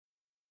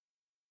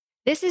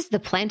This is The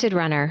Planted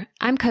Runner.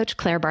 I'm Coach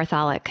Claire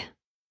Bartholic.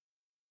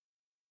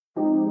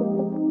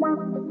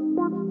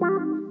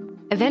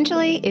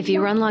 Eventually, if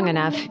you run long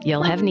enough,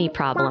 you'll have knee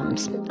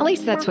problems. At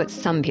least that's what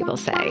some people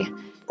say.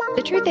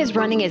 The truth is,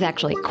 running is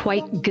actually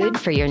quite good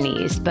for your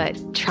knees,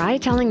 but try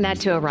telling that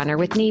to a runner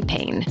with knee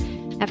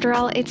pain. After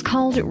all, it's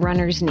called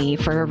runner's knee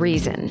for a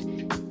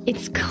reason.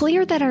 It's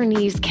clear that our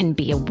knees can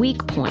be a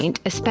weak point,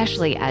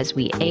 especially as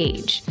we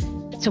age.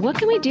 So what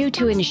can we do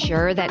to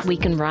ensure that we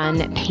can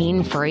run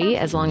pain-free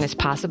as long as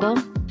possible?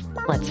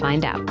 Let's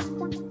find out.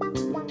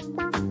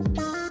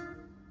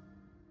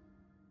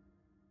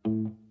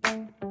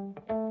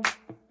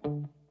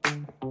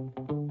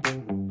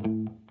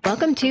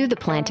 Welcome to The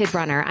Planted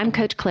Runner. I'm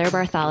Coach Claire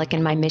Bartholic,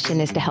 and my mission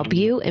is to help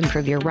you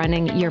improve your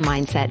running, your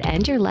mindset,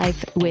 and your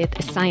life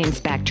with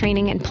science-backed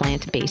training and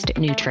plant-based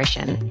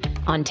nutrition.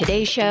 On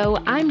today's show,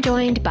 I'm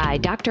joined by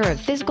Doctor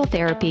of Physical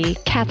Therapy,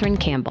 Katherine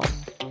Campbell.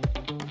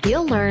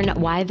 You'll learn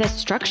why the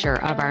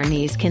structure of our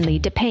knees can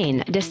lead to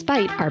pain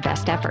despite our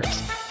best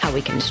efforts, how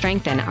we can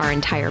strengthen our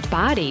entire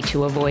body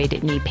to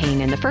avoid knee pain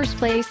in the first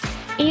place,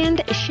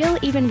 and she'll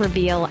even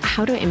reveal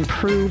how to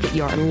improve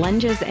your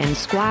lunges and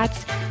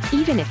squats,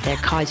 even if they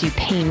cause you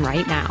pain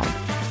right now.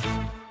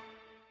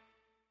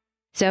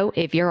 So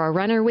if you're a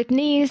runner with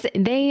knees,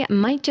 they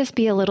might just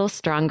be a little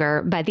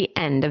stronger by the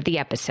end of the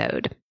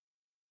episode.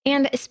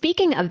 And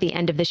speaking of the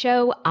end of the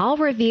show, I'll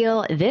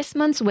reveal this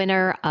month's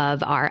winner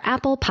of our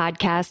Apple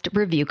Podcast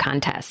Review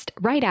Contest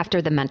right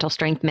after the Mental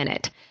Strength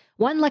Minute.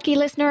 One lucky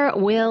listener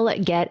will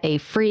get a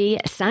free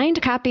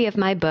signed copy of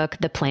my book,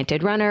 The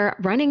Planted Runner,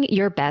 Running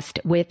Your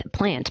Best with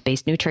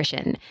Plant-Based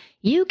Nutrition.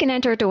 You can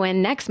enter to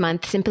win next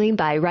month simply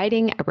by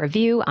writing a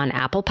review on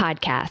Apple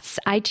Podcasts.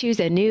 I choose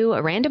a new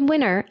random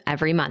winner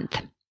every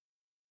month.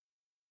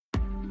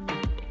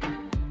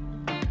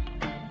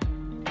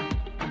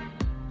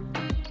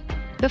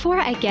 Before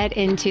I get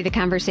into the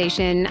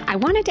conversation, I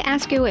wanted to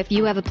ask you if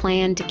you have a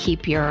plan to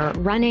keep your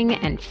running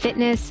and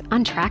fitness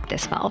on track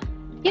this fall.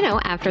 You know,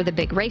 after the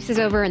big race is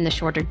over and the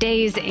shorter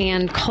days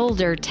and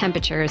colder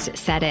temperatures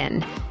set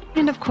in.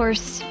 And of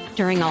course,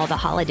 during all the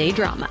holiday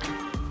drama.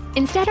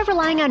 Instead of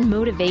relying on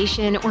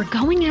motivation or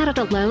going at it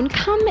alone,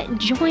 come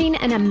join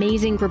an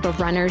amazing group of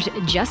runners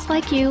just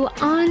like you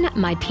on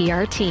my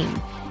PR team.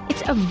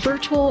 It's a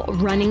virtual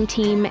running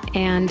team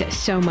and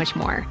so much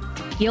more.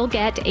 You'll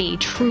get a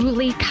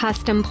truly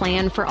custom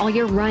plan for all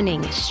your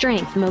running,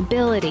 strength,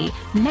 mobility,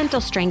 mental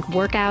strength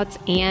workouts,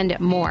 and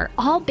more,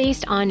 all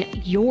based on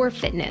your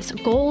fitness,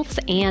 goals,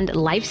 and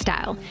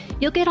lifestyle.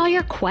 You'll get all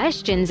your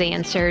questions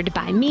answered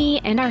by me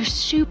and our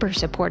super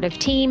supportive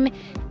team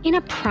in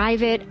a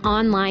private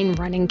online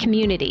running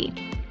community.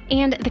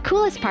 And the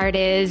coolest part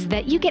is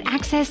that you get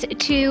access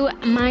to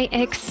my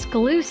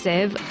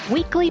exclusive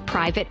weekly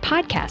private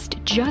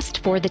podcast just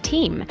for the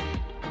team.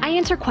 I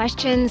answer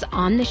questions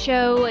on the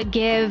show,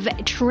 give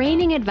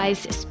training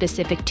advice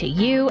specific to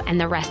you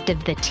and the rest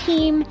of the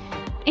team,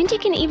 and you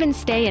can even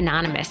stay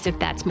anonymous if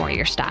that's more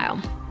your style.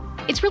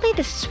 It's really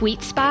the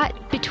sweet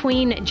spot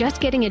between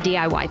just getting a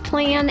DIY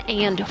plan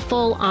and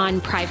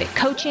full-on private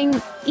coaching,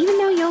 even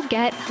though you'll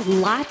get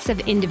lots of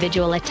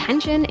individual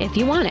attention if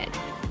you want it.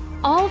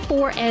 All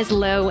for as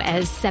low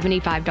as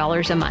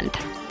 $75 a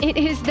month. It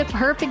is the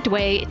perfect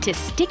way to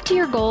stick to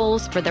your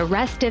goals for the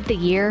rest of the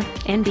year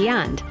and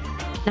beyond.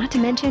 Not to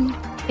mention,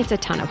 it's a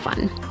ton of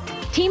fun.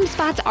 Team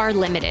spots are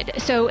limited,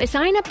 so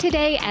sign up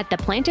today at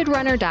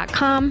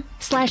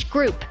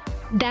theplantedrunner.com/group.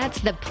 That's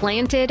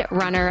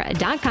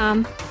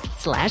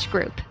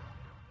theplantedrunner.com/group.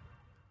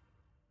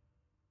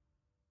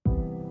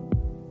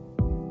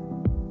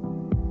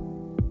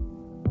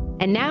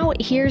 And now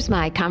here's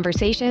my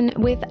conversation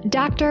with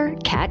Dr.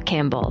 Kat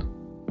Campbell.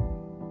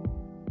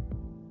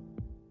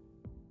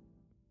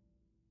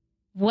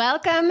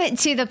 Welcome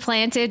to The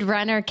Planted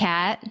Runner,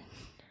 Kat.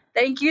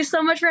 Thank you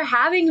so much for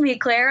having me,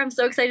 Claire. I'm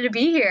so excited to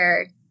be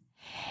here.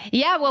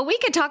 Yeah, well, we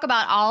could talk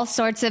about all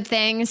sorts of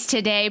things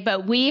today,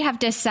 but we have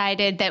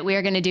decided that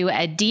we're going to do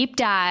a deep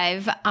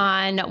dive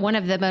on one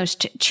of the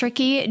most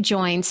tricky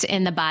joints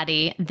in the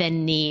body, the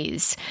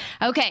knees.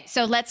 Okay,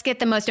 so let's get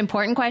the most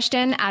important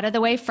question out of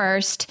the way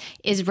first.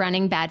 Is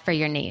running bad for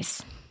your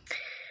knees?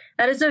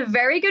 That is a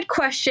very good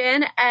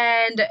question,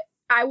 and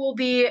I will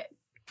be,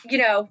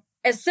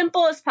 as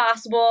simple as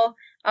possible.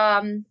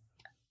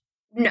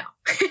 No,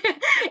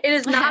 it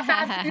is not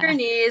bad for your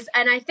knees.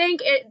 And I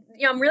think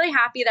I'm really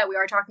happy that we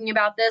are talking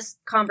about this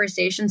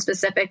conversation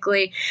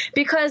specifically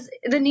because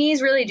the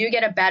knees really do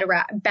get a bad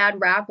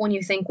rap when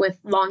you think with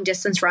long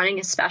distance running,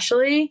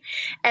 especially.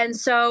 And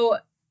so,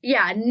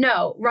 yeah,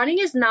 no, running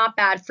is not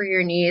bad for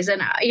your knees.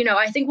 And,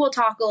 I think we'll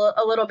talk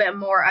a little bit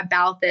more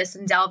about this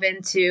and delve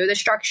into the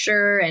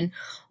structure and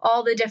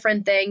all the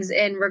different things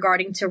in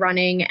regarding to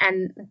running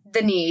and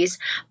the knees.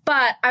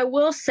 But I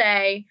will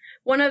say,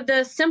 one of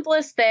the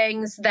simplest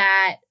things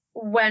that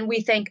when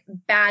we think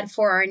bad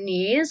for our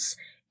knees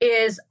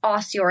is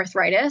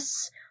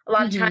osteoarthritis. A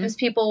lot of times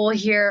people will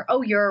hear,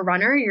 oh, you're a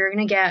runner, you're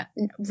going to get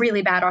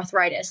really bad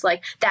arthritis.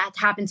 Like that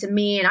happened to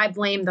me and I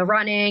blame the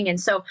running. And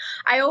so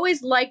I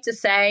always like to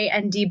say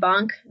and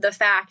debunk the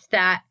fact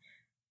that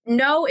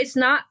no, it's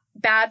not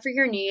bad for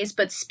your knees,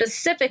 but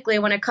specifically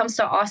when it comes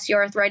to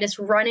osteoarthritis,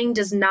 running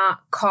does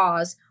not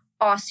cause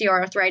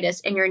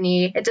osteoarthritis in your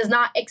knee. It does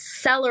not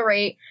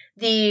accelerate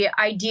the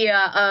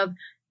idea of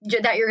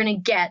that you're going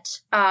to get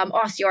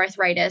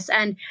osteoarthritis.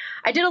 And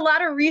I did a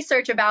lot of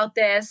research about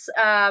this,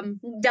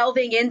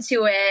 delving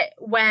into it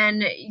when,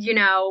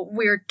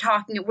 we were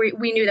talking,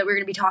 we knew that we were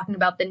going to be talking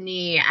about the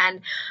knee. And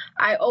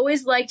I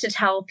always like to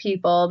tell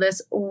people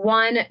this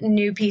one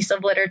new piece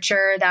of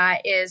literature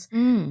that is,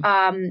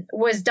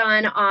 was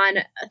done on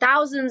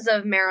thousands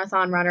of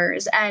marathon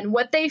runners. And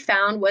what they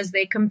found was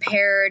they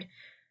compared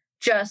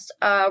just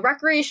a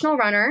recreational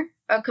runner,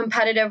 a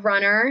competitive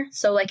runner,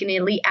 so like an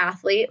elite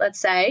athlete, let's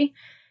say,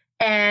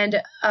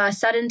 and a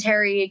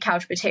sedentary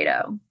couch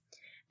potato.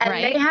 And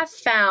they have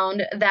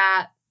found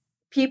that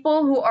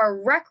people who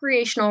are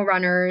recreational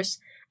runners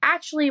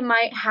actually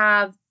might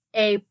have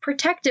a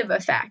protective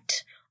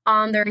effect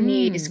on their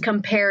knees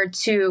compared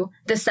to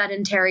the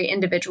sedentary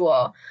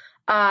individual.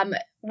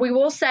 We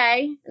will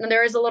say, and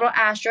there is a little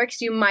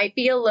asterisk, you might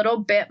be a little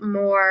bit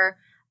more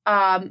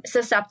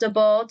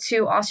susceptible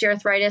to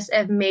osteoarthritis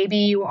if maybe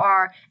you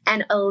are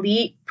an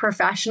elite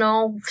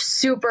professional,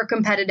 super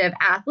competitive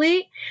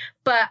athlete.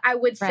 But I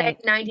would say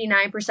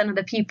 99% of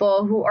the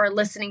people who are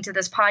listening to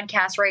this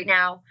podcast right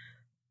now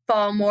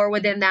fall more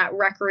within that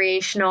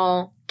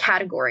recreational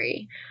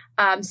category.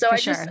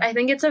 I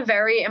think it's a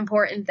very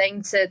important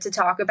thing to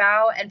talk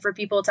about and for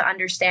people to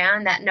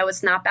understand that, no,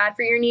 it's not bad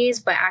for your knees,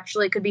 but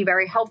actually could be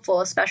very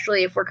helpful,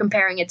 especially if we're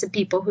comparing it to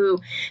people who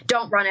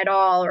don't run at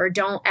all or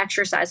don't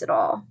exercise at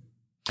all.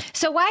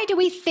 So why do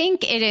we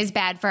think it is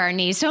bad for our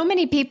knees? So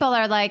many people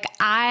are like,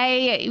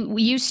 I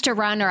used to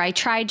run, or I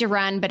tried to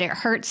run, but it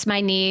hurts my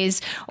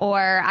knees,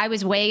 or I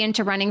was way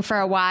into running for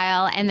a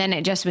while and then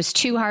it just was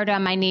too hard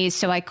on my knees,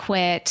 so I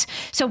quit.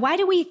 So why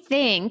do we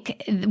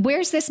think,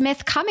 where's this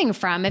myth coming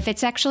from if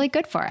it's actually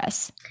good for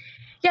us?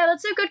 Yeah,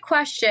 that's a good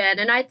question.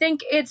 And I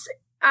think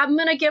I'm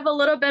going to give a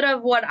little bit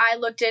of what I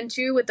looked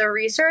into with the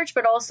research,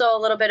 but also a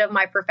little bit of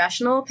my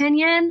professional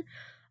opinion.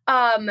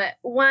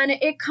 When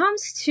it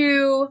comes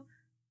to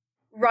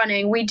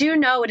running, we do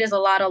know it is a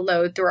lot of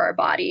load through our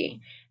body.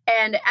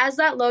 And as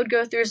that load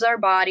goes through our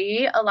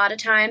body, a lot of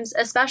times,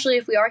 especially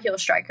if we are heel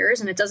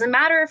strikers, and it doesn't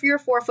matter if you're a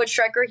 4-foot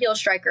striker or heel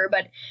striker,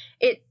 but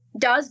it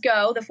does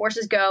go, the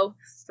forces go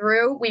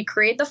through, we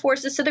create the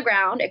forces to the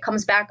ground, it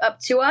comes back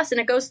up to us,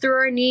 and it goes through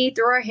our knee,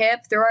 through our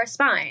hip, through our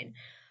spine.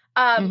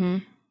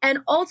 And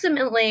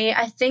ultimately,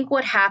 I think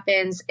what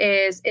happens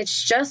is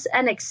it's just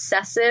an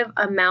excessive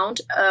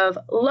amount of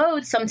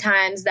load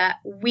sometimes that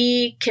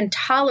we can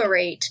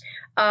tolerate,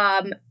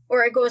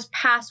 or it goes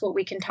past what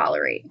we can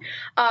tolerate.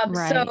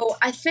 So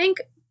I think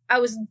I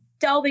was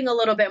delving a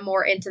little bit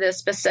more into this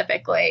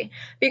specifically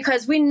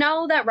because we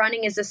know that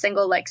running is a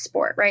single leg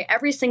sport, right?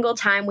 Every single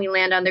time we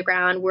land on the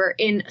ground, we're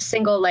in a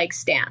single leg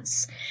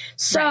stance.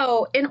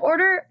 So in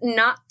order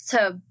not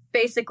to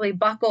basically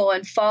buckle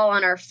and fall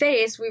on our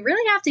face, we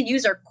really have to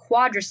use our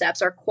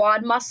quadriceps, our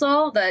quad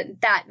muscle,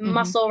 that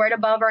muscle right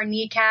above our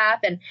kneecap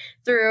and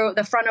through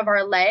the front of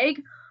our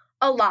leg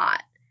a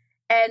lot.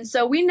 And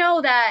so we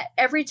know that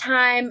every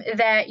time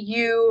that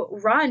you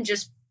run,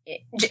 just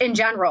in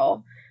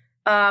general,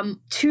 2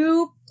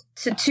 to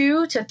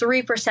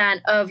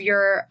 3% of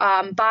your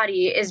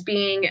body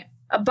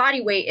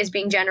weight is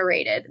being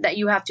generated that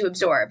you have to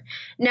absorb.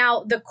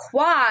 Now, the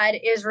quad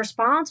is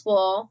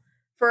responsible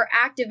for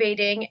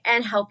activating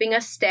and helping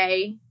us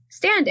stay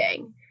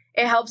standing.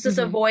 It helps us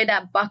avoid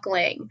that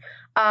buckling.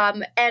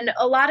 And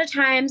a lot of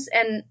times,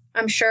 and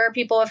I'm sure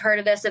people have heard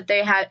of this if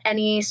they had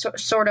any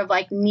sort of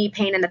like knee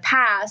pain in the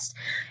past,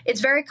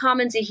 it's very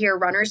common to hear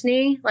runner's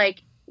knee.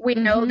 Like we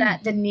know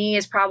that the knee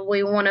is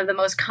probably one of the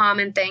most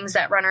common things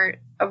that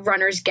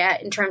runners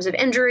get in terms of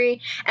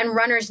injury, and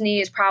runner's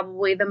knee is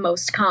probably the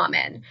most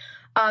common.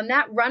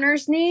 That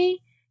runner's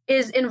knee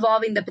is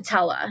involving the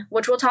patella,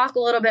 which we'll talk a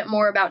little bit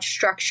more about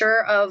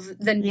structure of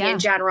the knee in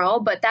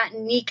general, but that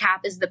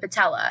kneecap is the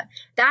patella.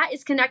 That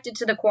is connected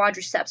to the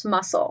quadriceps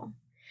muscle.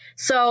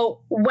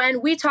 So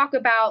when we talk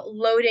about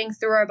loading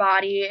through our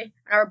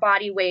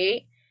body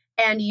weight,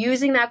 and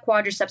using that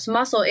quadriceps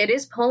muscle, it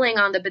is pulling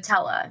on the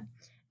patella.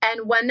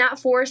 And when that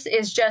force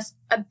is just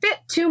a bit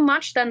too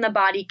much than the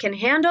body can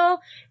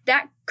handle,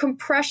 that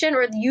compression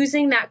or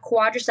using that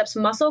quadriceps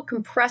muscle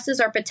compresses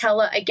our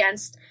patella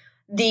against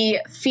the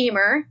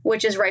femur,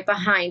 which is right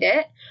behind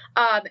it,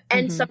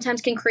 and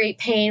sometimes can create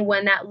pain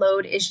when that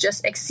load is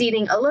just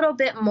exceeding a little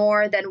bit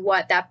more than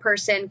what that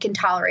person can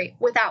tolerate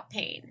without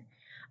pain.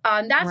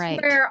 That's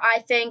where I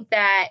think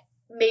that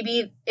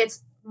maybe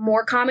it's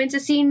more common to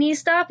see knee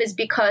stuff is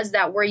because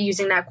that we're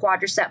using that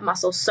quadricep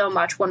muscle so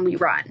much when we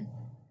run.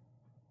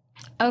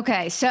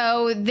 Okay,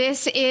 so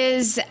this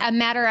is a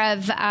matter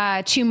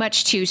of too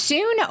much too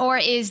soon, or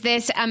is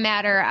this a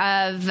matter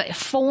of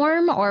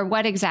form, or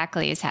what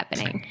exactly is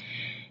happening?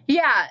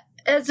 Yeah,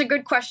 it's a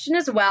good question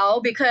as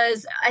well,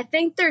 because I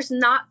think there's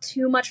not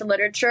too much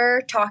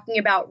literature talking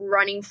about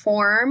running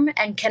form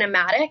and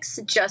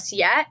kinematics just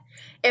yet.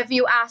 If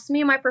you ask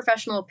me my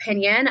professional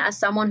opinion as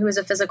someone who is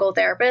a physical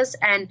therapist,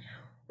 and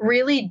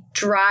really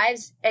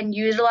drives and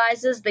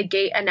utilizes the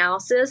gait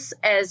analysis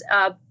as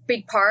a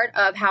big part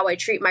of how I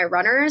treat my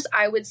runners,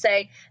 I would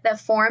say that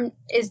form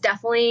is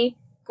definitely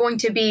going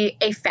to be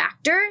a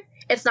factor.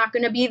 It's not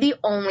going to be the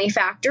only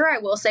factor. I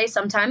will say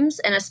sometimes,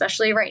 and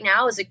especially right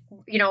now as an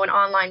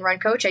online run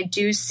coach, I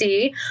do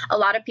see a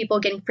lot of people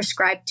getting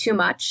prescribed too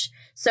much.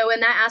 So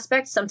in that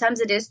aspect, sometimes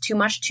it is too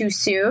much too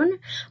soon.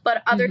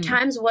 But other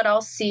times what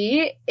I'll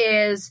see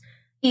is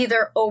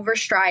either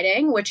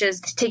overstriding, which is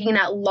taking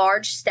that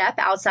large step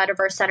outside of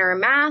our center of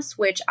mass,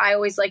 which I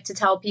always like to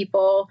tell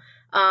people,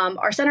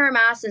 our center of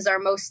mass is our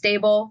most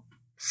stable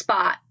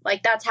spot.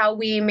 Like that's how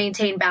we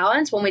maintain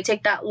balance. When we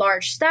take that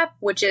large step,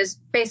 which is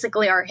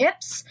basically our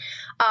hips,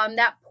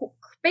 that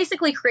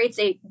basically creates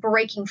a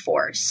braking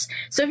force.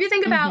 So if you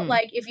think about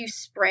like if you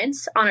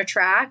sprint on a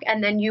track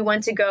and then you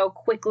want to go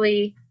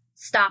quickly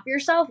stop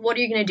yourself, what are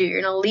you going to do?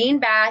 You're going to lean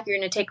back. You're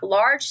going to take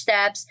large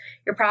steps.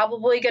 You're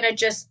probably going to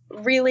just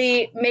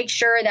really make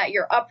sure that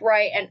you're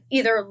upright and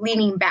either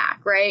leaning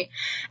back, right?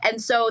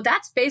 And so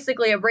that's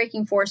basically a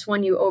braking force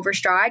when you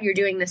overstride. You're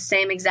doing the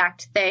same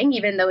exact thing,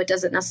 even though it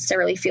doesn't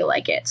necessarily feel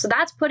like it. So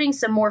that's putting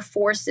some more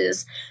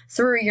forces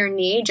through your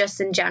knee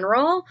just in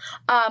general.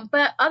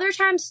 But other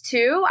times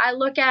too, I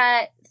look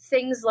at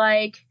things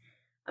like,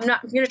 I'm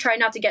going to try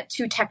not to get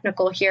too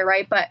technical here,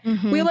 right? But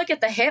we look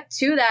at the hip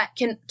too, that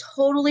can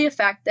totally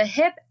affect the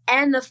hip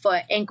and the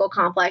foot ankle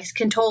complex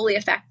can totally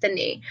affect the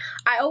knee.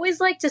 I always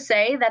like to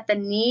say that the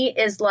knee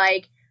is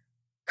like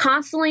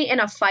constantly in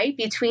a fight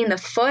between the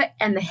foot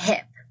and the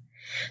hip.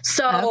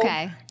 So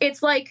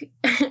it's like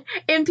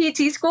in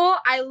PT school,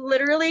 I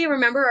literally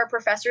remember our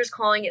professors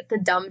calling it the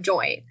dumb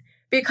joint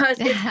because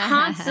it's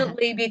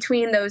constantly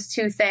between those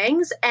two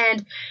things.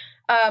 And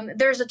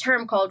there's a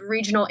term called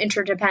regional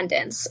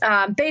interdependence.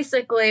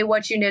 Basically,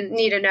 what you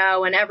need to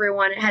know, and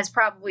everyone has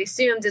probably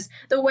assumed, is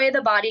the way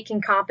the body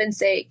can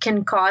compensate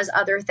can cause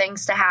other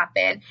things to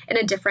happen in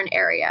a different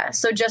area.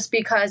 So just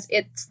because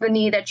it's the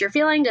knee that you're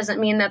feeling doesn't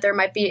mean that there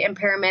might be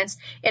impairments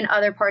in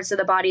other parts of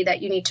the body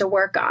that you need to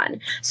work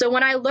on. So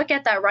when I look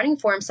at that running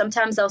form,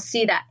 sometimes I'll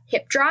see that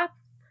hip drop,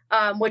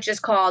 which is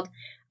called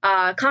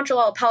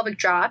contralateral pelvic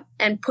drop,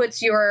 and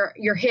puts your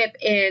hip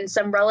in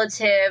some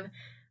relative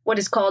what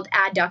is called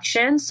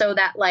adduction. So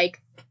that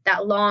like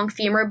that long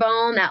femur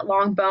bone, that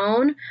long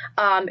bone,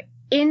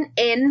 in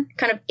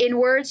kind of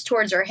inwards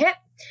towards our hip.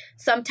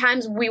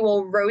 Sometimes we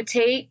will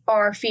rotate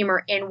our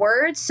femur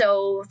inwards.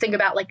 So think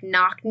about like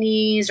knock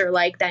knees or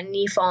like that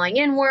knee falling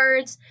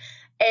inwards.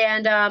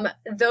 And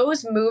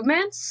those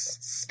movements,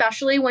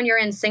 especially when you're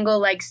in single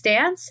leg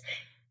stance,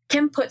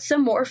 can put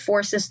some more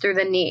forces through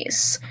the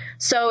knees.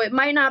 So it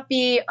might not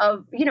be a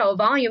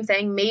volume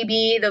thing.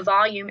 Maybe the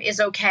volume is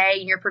okay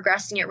and you're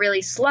progressing it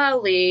really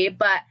slowly.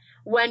 But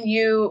when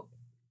you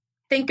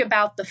think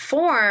about the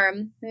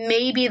form,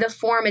 maybe the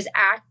form is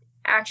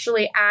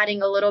actually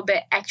adding a little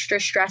bit extra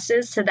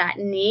stresses to that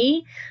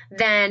knee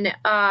than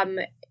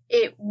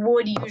it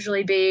would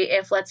usually be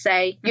if, let's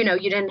say, you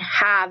didn't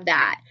have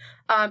that.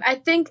 I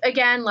think,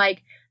 again,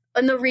 like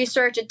in the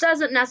research, it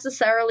doesn't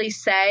necessarily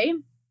say,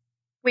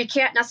 we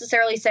can't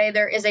necessarily say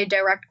there is a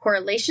direct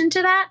correlation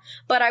to that,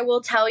 but I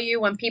will tell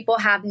you when people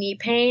have knee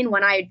pain,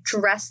 when I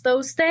address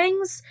those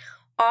things,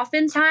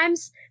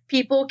 oftentimes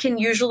people can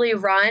usually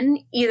run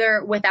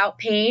either without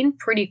pain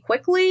pretty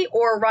quickly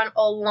or run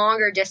a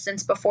longer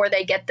distance before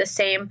they get the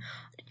same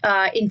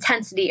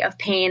intensity of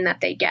pain that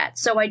they get.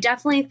 So I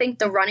definitely think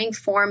the running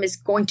form is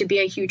going to be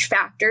a huge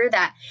factor,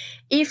 that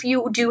if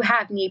you do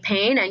have knee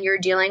pain and you're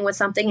dealing with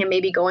something and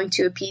maybe going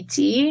to a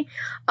PT,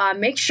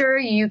 make sure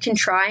you can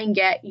try and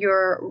get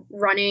your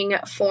running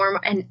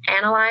form and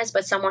analyzed by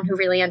someone who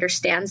really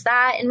understands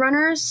that in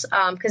runners,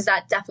 because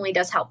that definitely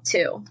does help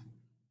too.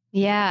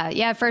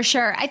 Yeah, for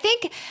sure. I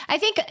think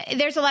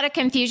there's a lot of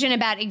confusion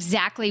about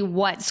exactly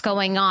what's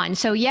going on.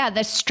 So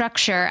the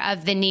structure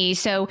of the knee.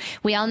 So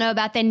we all know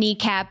about the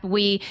kneecap.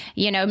 We,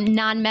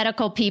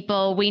 non-medical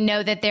people, we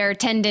know that there are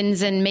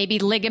tendons and maybe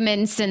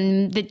ligaments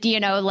and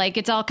like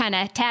it's all kind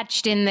of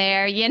attached in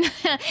there,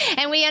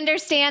 and we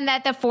understand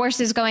that the force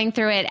is going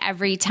through it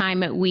every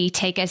time we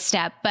take a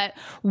step. But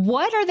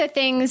what are the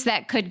things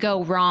that could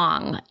go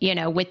wrong,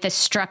 with the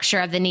structure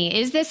of the knee?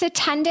 Is this a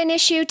tendon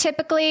issue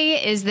typically?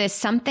 Is this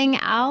something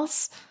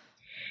else?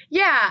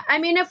 Yeah. I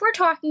mean, if we're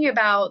talking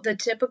about the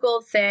typical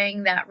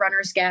thing that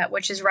runners get,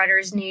 which is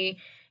runner's knee,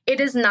 it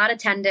is not a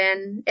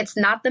tendon. It's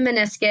not the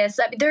meniscus.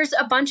 I mean, there's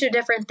a bunch of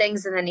different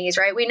things in the knees,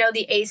 right? We know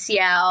the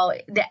ACL,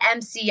 the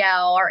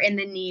MCL are in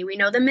the knee. We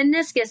know the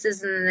meniscus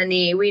is in the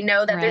knee. We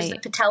know that there's the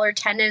patellar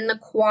tendon and the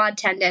quad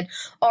tendon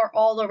are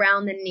all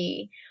around the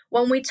knee.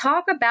 When we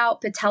talk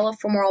about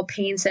patellofemoral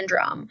pain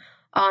syndrome,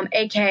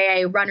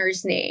 aka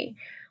runner's knee,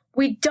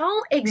 we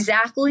don't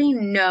exactly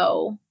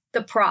know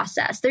the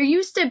process. There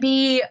used to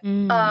be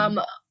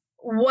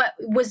what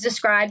was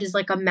described as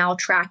like a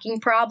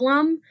maltracking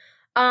problem,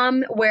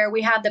 where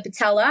we have the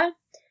patella.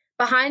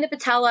 Behind the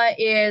patella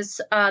is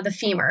the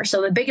femur,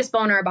 so the biggest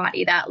bone in our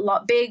body, that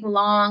big,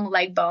 long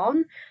leg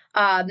bone.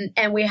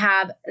 And we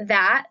have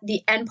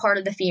the end part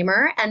of the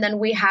femur, and then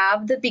we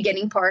have the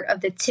beginning part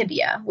of the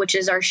tibia, which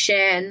is our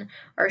shin,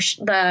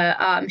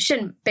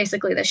 shin,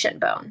 basically the shin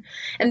bone.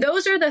 And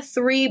those are the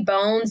three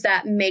bones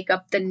that make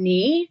up the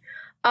knee.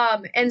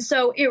 And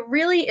so it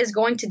really is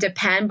going to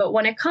depend. But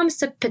when it comes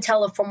to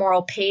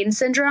patellofemoral pain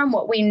syndrome,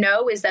 what we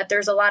know is that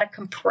there's a lot of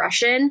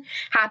compression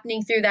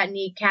happening through that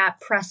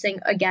kneecap, pressing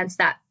against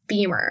that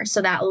femur,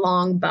 so that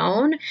long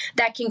bone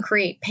that can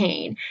create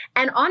pain.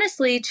 And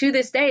honestly, to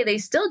this day, they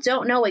still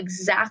don't know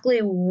exactly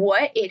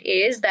what it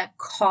is that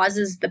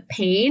causes the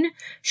pain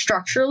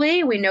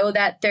structurally. We know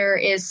that there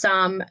is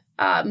some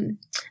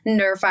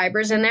nerve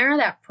fibers in there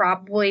that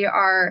probably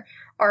are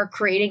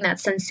creating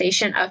that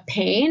sensation of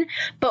pain.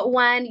 But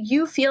when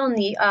you feel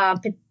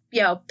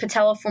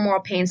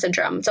patellofemoral pain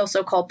syndrome, it's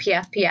also called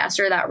PFPS,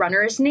 or that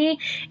runner's knee,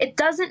 it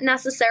doesn't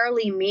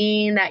necessarily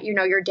mean that,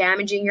 you're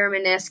damaging your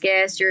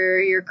meniscus,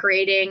 you're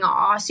creating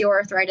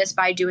osteoarthritis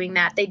by doing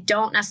that. They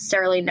don't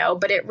necessarily know,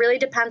 but it really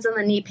depends on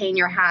the knee pain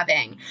you're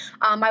having.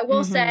 I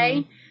will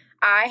say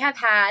I have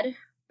had,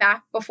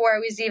 back before I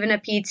was even a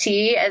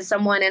PT, as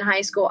someone in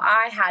high school,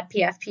 I had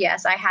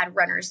PFPS, I had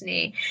runner's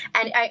knee,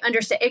 and I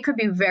understand it could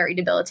be very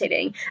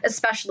debilitating,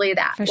 especially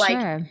that. For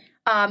sure.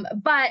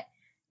 But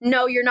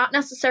no, you're not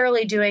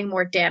necessarily doing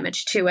more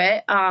damage to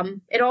it.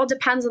 It all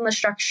depends on the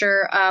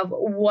structure of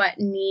what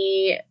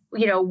knee,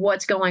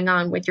 what's going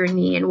on with your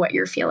knee and what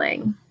you're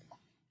feeling.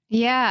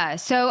 Yeah.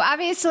 So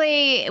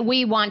obviously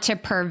we want to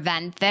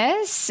prevent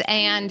this.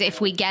 And if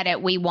we get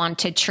it, we want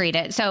to treat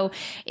it. So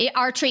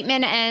are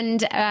treatment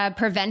and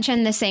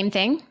prevention the same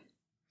thing?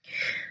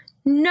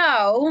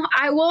 No,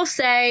 I will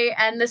say,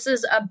 and this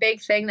is a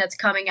big thing that's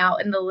coming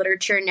out in the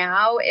literature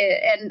now,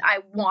 and I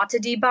want to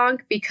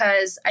debunk,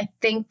 because I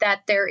think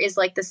that there is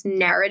like this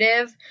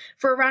narrative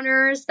for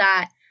runners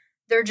that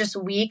they're just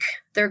weak.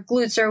 Their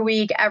glutes are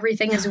weak.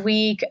 Everything is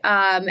weak.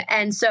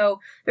 And so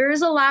there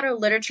is a lot of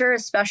literature,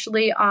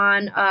 especially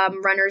on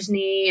runner's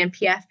knee and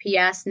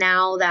PFPS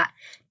now, that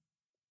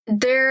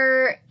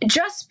they're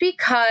just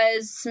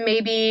because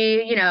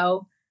maybe,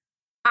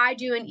 I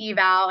do an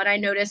eval and I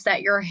notice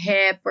that your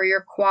hip or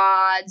your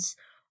quads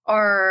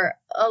are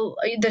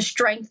the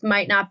strength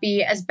might not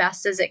be as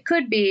best as it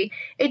could be.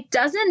 It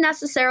doesn't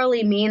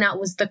necessarily mean that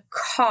was the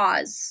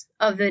cause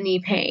of the knee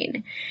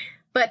pain.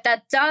 But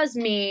that does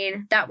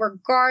mean that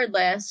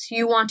regardless,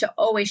 you want to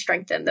always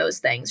strengthen those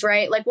things,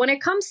 right? Like when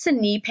it comes to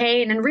knee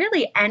pain and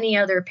really any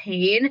other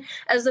pain,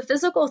 as a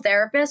physical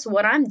therapist,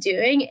 what I'm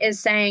doing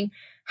is saying,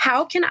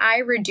 how can I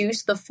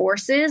reduce the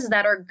forces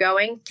that are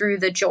going through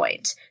the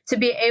joint to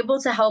be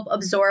able to help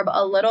absorb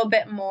a little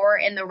bit more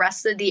in the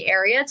rest of the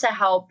area to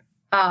help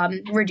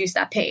reduce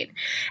that pain?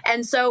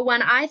 And so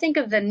when I think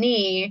of the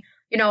knee,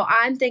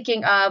 I'm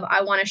thinking of,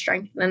 I want to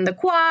strengthen the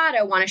quad,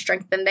 I want to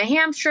strengthen the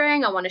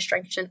hamstring, I want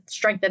to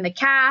strengthen the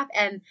calf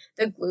and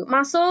the glute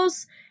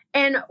muscles.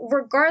 And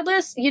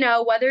regardless,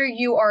 whether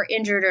you are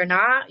injured or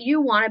not,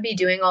 you want to be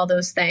doing all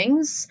those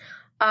things.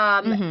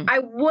 I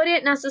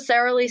wouldn't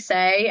necessarily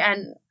say,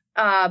 and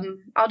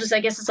I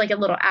guess it's like a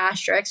little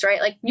asterisk, right?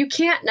 Like you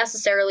can't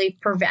necessarily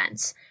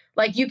prevent,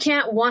 like you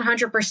can't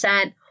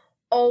 100%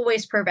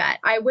 always prevent.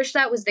 I wish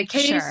that was the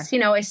case.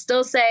 Sure. I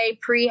still say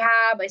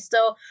prehab. I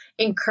still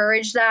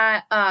encourage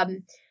that.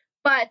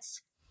 But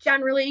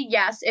generally,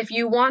 yes, if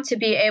you want to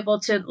be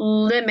able to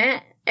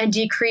limit and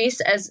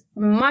decrease as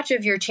much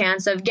of your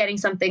chance of getting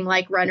something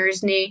like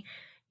runner's knee,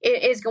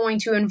 it is going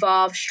to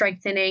involve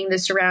strengthening the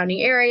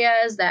surrounding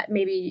areas that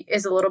maybe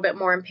is a little bit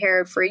more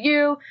impaired for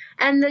you.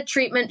 And the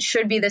treatment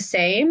should be the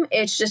same.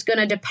 It's just going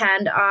to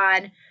depend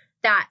on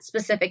that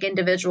specific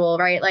individual,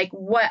 right? Like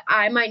what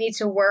I might need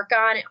to work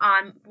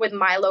on with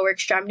my lower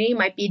extremity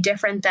might be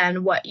different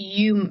than what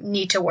you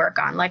need to work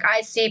on. Like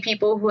I see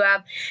people who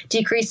have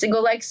decreased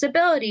single leg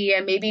stability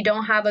and maybe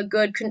don't have a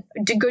good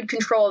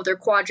control of their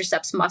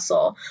quadriceps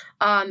muscle.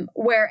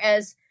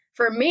 Whereas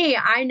for me,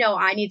 I know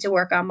I need to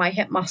work on my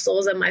hip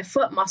muscles and my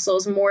foot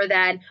muscles more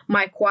than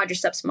my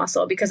quadriceps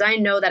muscle, because I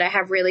know that I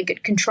have really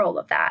good control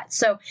of that.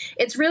 So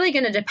it's really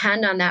going to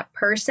depend on that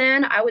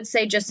person. I would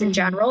say just in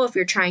general, if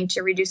you're trying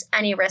to reduce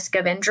any risk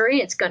of injury,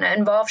 it's going to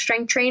involve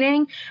strength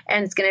training,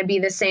 and it's going to be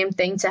the same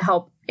thing to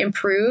help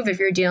improve if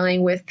you're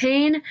dealing with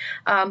pain.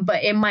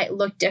 But it might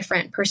look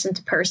different person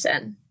to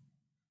person.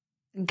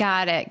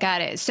 Got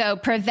it. So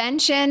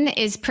prevention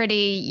is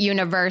pretty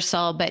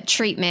universal, but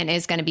treatment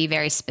is going to be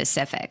very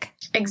specific.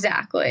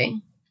 Exactly.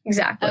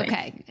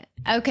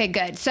 Okay,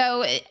 good.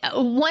 So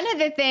one of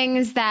the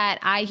things that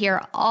I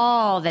hear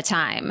all the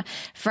time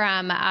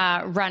from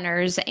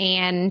runners,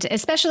 and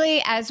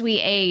especially as we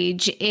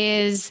age,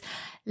 is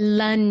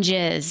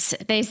lunges.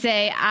 They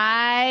say,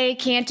 I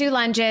can't do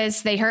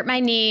lunges. They hurt my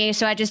knee,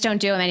 so I just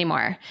don't do them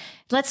anymore.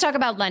 Let's talk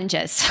about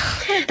lunges.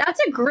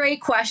 That's a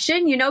great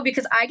question,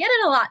 because I get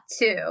it a lot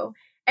too.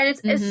 And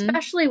it's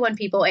especially when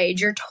people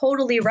age, you're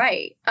totally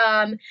right.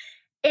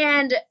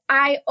 And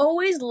I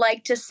always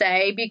like to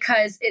say,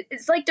 because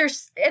it's like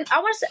and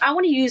I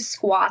want to use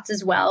squats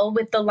as well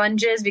with the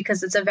lunges,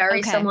 because it's a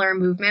very similar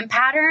movement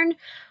pattern.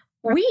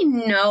 We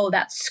know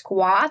that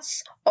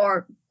squats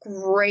are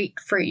great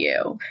for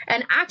you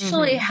and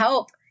actually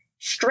help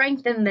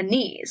strengthen the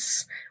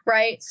knees,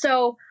 right?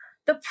 So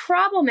the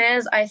problem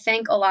is, I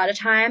think a lot of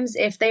times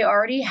if they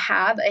already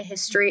have a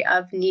history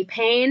of knee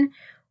pain,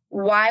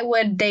 why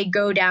would they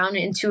go down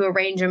into a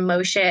range of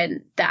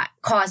motion that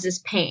causes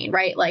pain,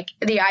 right? Like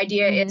the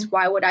idea is,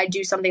 why would I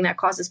do something that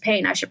causes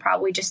pain? I should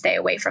probably just stay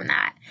away from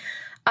that.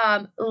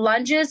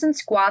 Lunges and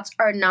squats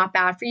are not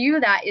bad for you.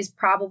 That is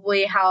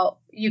probably how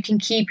you can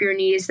keep your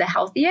knees the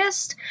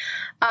healthiest.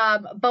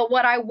 But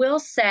what I will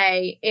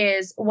say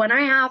is when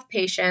I have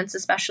patients,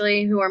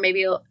 especially who are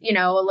maybe, a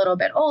little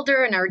bit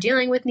older and are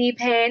dealing with knee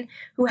pain,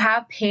 who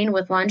have pain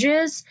with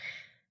lunges,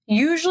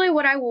 usually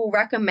what I will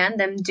recommend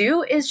them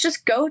do is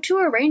just go to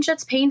a range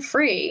that's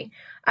pain-free.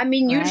 I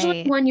mean,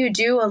 usually when you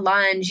do a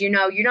lunge, you're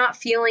not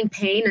feeling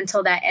pain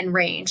until that end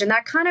range. And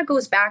that kind of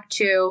goes back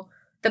to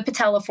the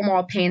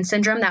patellofemoral pain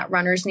syndrome, that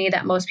runner's knee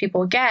that most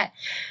people get.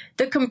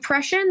 The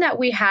compression that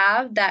we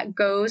have that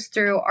goes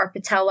through our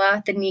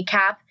patella, the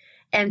kneecap,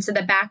 and to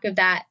the back of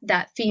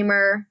that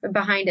femur,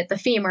 behind it, the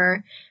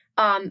femur,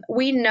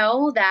 we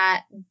know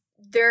that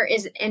there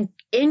is an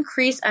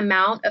increased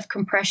amount of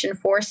compression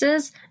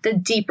forces the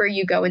deeper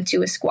you go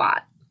into a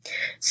squat.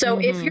 So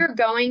if you're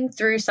going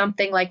through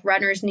something like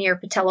runner's knee or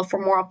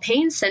patellofemoral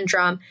pain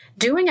syndrome,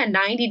 doing a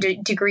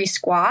 90-degree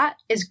squat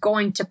is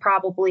going to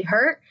probably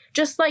hurt,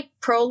 just like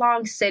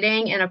prolonged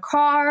sitting in a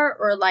car,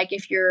 or like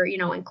if you're,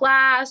 in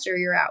class or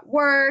you're at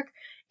work,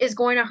 is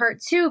going to hurt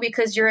too,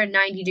 because you're at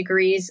 90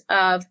 degrees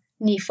of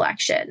knee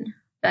flexion,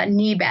 that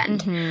knee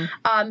bend.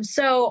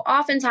 So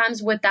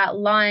oftentimes with that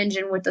lunge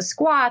and with the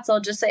squats, I'll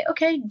just say,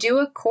 okay, do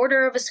a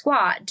quarter of a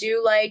squat.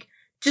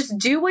 Just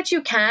do what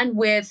you can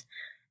with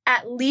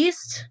at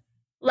least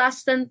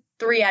less than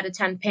 3 out of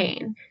 10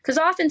 pain. Because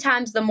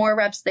oftentimes the more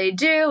reps they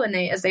do and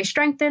as they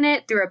strengthen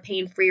it through a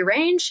pain-free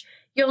range,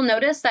 you'll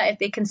notice that if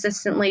they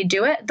consistently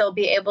do it, they'll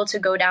be able to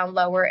go down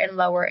lower and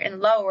lower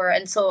and lower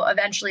until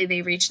eventually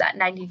they reach that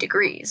 90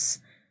 degrees.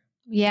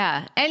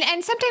 Yeah.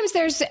 And sometimes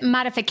there's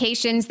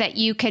modifications that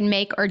you can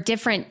make, or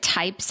different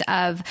types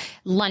of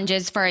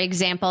lunges, for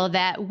example,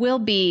 that will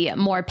be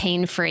more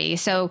pain-free.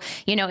 So,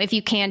 if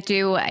you can't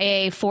do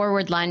a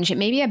forward lunge,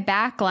 maybe a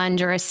back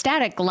lunge or a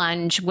static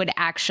lunge would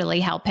actually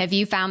help. Have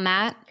you found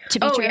that to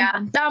be true?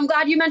 Yeah. I'm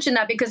glad you mentioned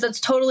that, because that's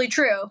totally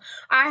true.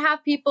 I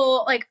have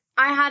people,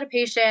 I had a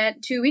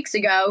patient 2 weeks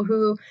ago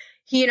who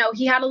he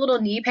had a little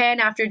knee pain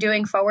after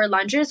doing forward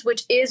lunges,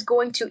 which is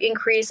going to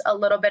increase a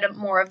little bit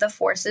more of the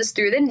forces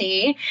through the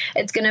knee.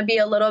 It's going to be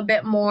a little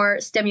bit more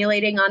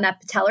stimulating on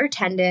that patellar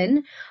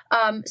tendon.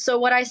 So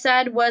what I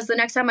said was, the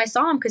next time I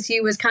saw him, because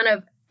he was kind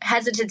of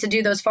hesitant to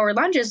do those forward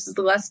lunges,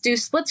 let's do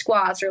split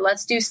squats or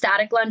let's do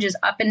static lunges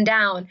up and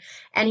down.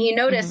 And he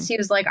noticed, he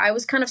was like, I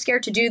was kind of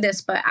scared to do this,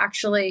 but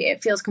actually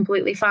it feels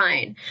completely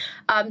fine.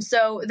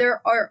 So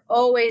there are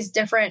always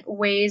different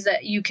ways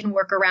that you can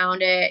work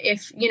around it.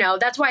 If,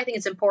 that's why I think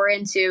it's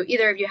important to,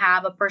 either if you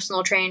have a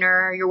personal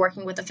trainer, or you're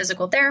working with a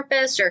physical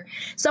therapist, or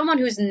someone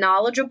who's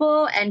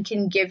knowledgeable and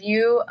can give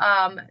you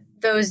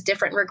those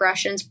different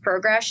progressions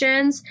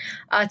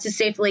to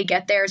safely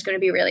get there, is going to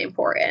be really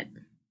important.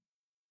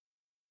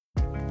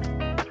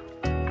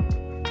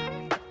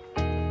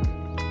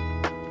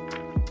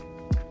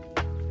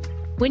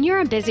 When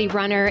you're a busy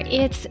runner,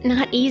 it's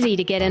not easy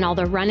to get in all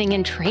the running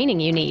and training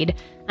you need.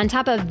 On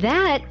top of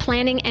that,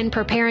 planning and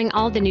preparing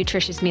all the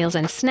nutritious meals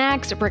and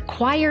snacks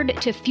required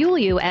to fuel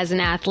you as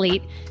an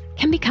athlete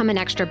can become an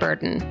extra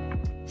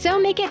burden. So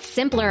make it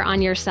simpler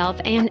on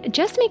yourself and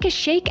just make a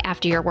shake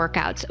after your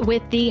workouts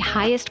with the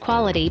highest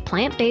quality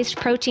plant-based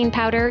protein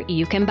powder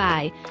you can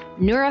buy,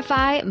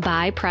 Neurify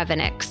by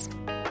Prevenix.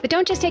 But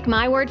don't just take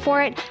my word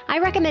for it. I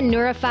recommend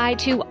Neurify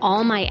to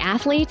all my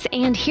athletes,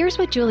 and here's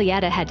what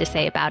Julietta had to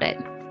say about it.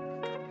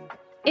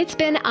 It's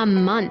been a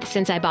month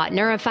since I bought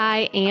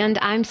Neurify, and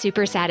I'm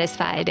super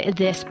satisfied.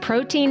 This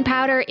protein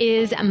powder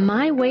is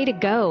my way to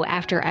go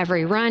after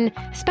every run,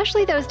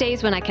 especially those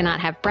days when I cannot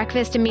have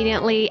breakfast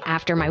immediately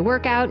after my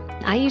workout.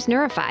 I use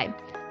Neurify.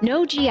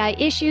 No GI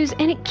issues,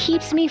 and it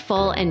keeps me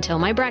full until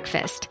my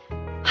breakfast.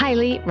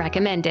 Highly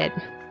recommended.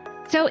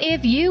 So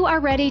if you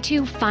are ready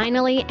to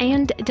finally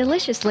and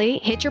deliciously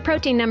hit your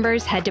protein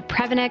numbers, head to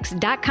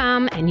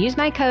Prevenix.com and use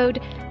my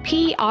code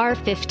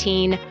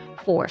PR15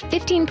 for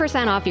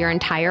 15% off your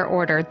entire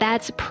order.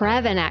 That's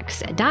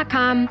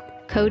Prevenix.com,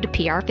 code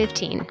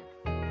PR15.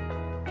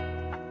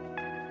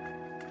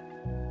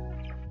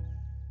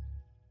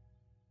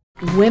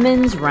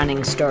 Women's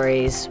Running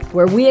Stories,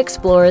 where we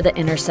explore the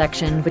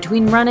intersection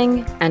between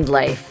running and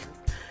life.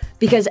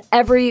 Because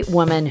every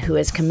woman who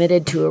is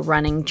committed to a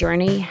running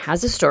journey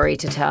has a story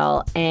to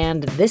tell,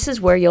 and this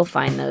is where you'll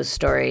find those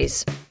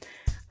stories.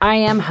 I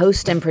am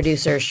host and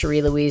producer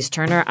Cherie Louise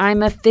Turner.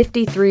 I'm a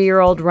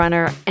 53-year-old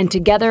runner, and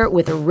together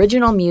with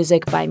original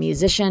music by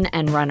musician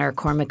and runner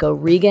Cormac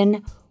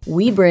O'Regan,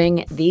 we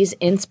bring these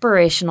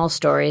inspirational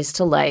stories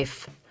to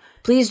life.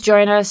 Please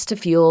join us to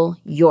fuel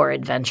your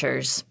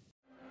adventures.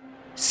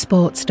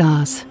 Sports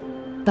stars.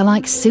 They're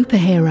like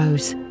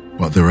superheroes.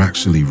 But they're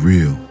actually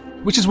real.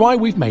 Which is why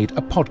we've made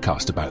a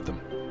podcast about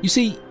them. You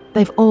see,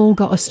 They've all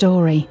got a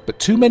story. But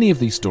too many of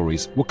these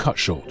stories were cut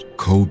short.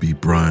 Kobe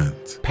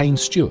Bryant, Payne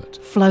Stewart,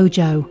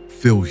 Flojo,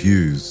 Phil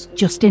Hughes,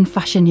 Justin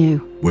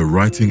Fashanu. We're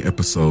writing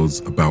episodes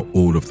about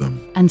all of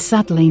them. And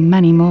sadly,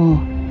 many more.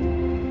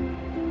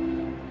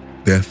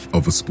 Death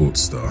of a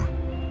Sports Star,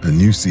 a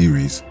new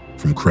series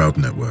from Crowd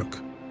Network.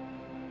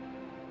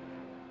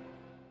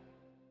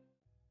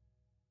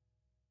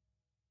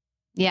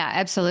 Yeah,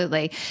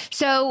 absolutely.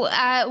 So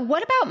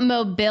what about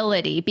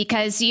mobility?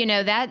 Because,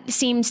 that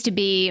seems to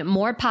be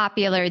more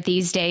popular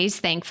these days,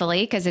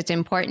 thankfully, because it's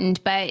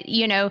important. But,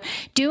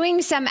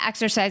 doing some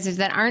exercises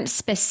that aren't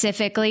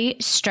specifically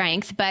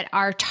strength, but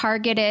are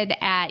targeted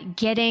at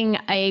getting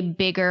a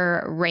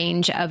bigger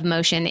range of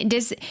motion.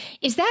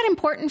 Is that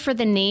important for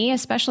the knee,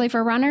 especially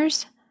for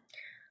runners?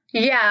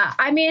 Yeah,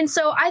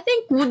 so I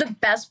think the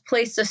best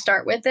place to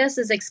start with this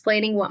is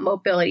explaining what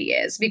mobility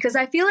is, because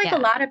I feel like a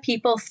lot of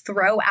people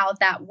throw out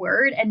that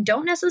word and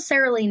don't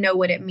necessarily know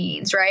what it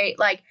means, right?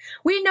 Like,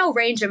 we know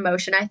range of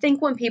motion. I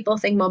think when people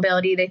think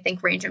mobility, they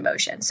think range of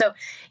motion. So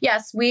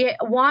yes, we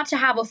want to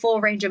have a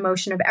full range of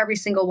motion of every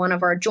single one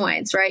of our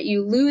joints, right?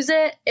 You lose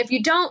it. If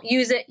you don't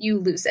use it, you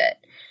lose it.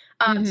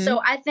 So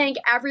I think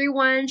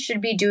everyone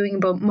should be doing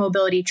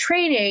mobility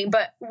training,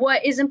 but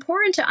what is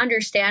important to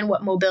understand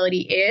what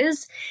mobility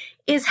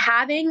is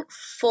having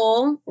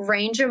full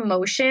range of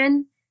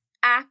motion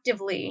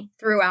actively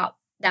throughout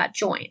that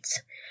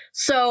joint.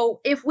 So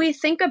if we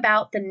think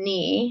about the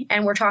knee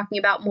and we're talking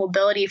about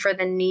mobility for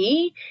the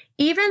knee,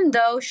 even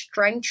though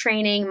strength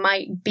training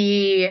might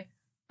be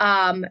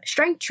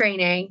strength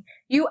training,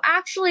 you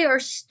actually are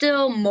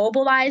still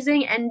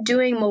mobilizing and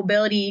doing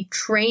mobility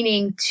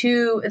training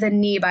to the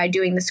knee by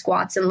doing the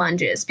squats and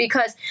lunges,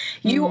 because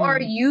you are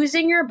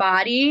using your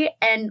body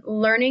and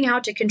learning how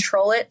to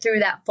control it through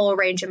that full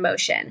range of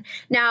motion.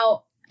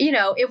 Now,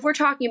 if we're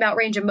talking about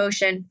range of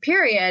motion,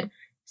 period,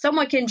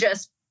 someone can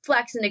just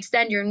flex and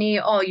extend your knee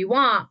all you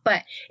want.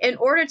 But in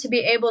order to be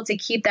able to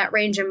keep that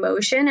range of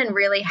motion and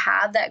really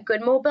have that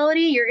good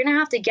mobility, you're going to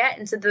have to get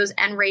into those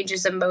end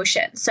ranges of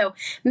motion. So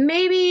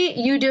maybe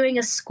you doing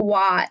a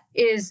squat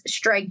is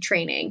strength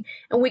training,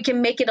 and we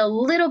can make it a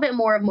little bit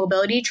more of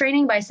mobility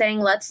training by saying,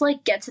 let's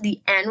get to the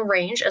end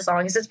range, as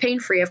long as it's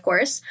pain-free, of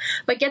course,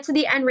 but get to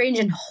the end range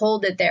and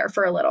hold it there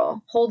for a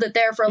little, hold it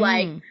there for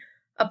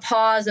a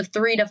pause of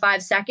 3 to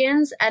 5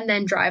 seconds, and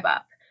then drive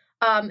up.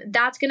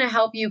 That's going to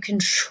help you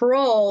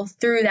control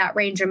through that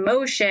range of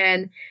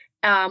motion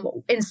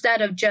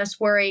instead of just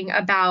worrying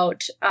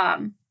about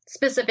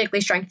specifically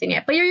strengthening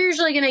it. But you're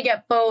usually going to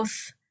get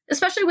both,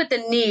 especially with the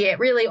knee. It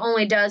really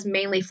only does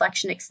mainly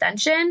flexion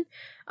extension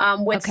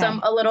with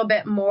a little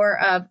bit more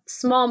of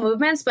small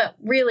movements. But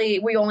really,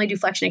 we only do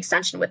flexion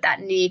extension with that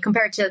knee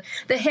compared to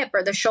the hip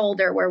or the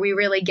shoulder, where we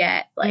really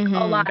get a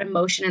lot of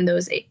motion in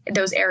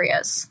those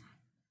areas.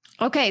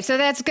 Okay, so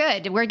that's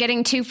good. We're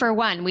getting 2 for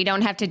 1. We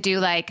don't have to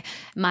do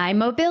my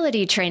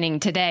mobility training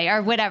today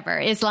or whatever,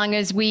 as long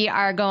as we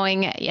are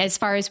going as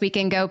far as we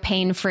can go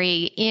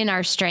pain-free in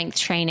our strength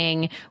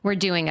training, we're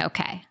doing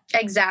okay.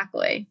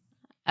 Exactly.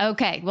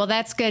 Okay, well,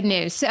 that's good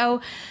news.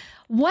 So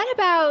what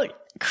about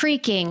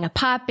creaking,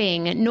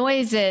 popping,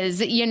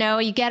 noises?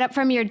 You get up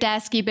from your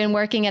desk, you've been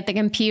working at the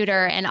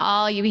computer, and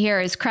all you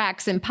hear is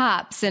cracks and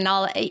pops and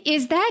all.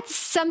 Is that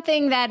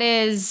something that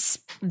is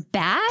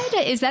bad?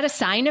 Is that a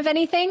sign of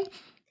anything?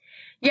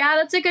 Yeah,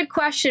 that's a good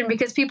question,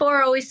 because people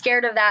are always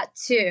scared of that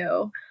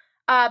too.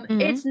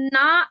 It's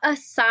not a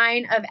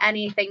sign of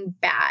anything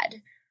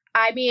bad.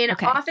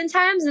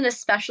 Oftentimes, and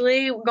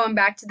especially going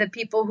back to the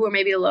people who are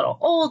maybe a little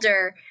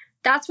older,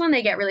 that's when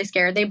they get really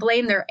scared. They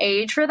blame their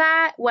age for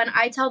that. When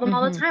I tell them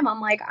all the time,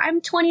 I'm like, I'm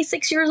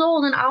 26 years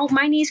old and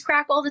my knees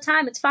crack all the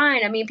time. It's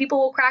fine. People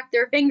will crack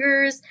their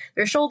fingers,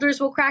 their shoulders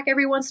will crack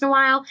every once in a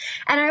while.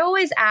 And I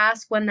always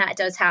ask, when that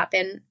does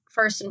happen,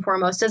 first and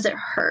foremost, does it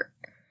hurt?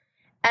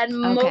 And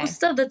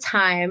most of the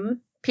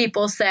time,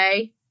 people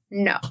say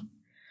no.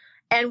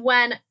 And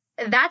when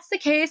that's the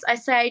case, I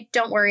say,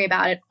 don't worry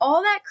about it.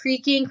 All that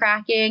creaking,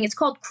 cracking, it's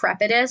called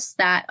crepitus,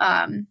 that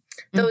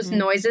those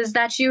noises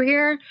that you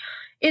hear,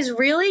 is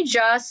really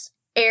just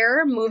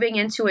air moving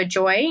into a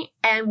joint.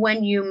 And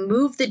when you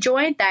move the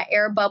joint, that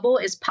air bubble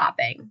is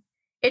popping.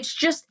 It's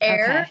just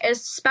air,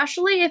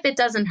 especially if it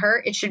doesn't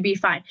hurt, it should be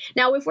fine.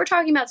 Now, if we're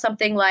talking about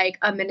something like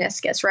a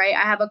meniscus, right?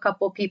 I have a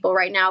couple people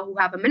right now who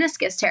have a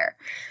meniscus tear.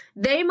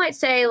 They might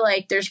say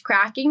there's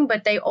cracking,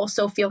 but they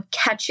also feel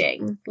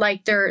catching,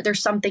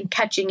 there's something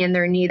catching in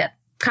their knee that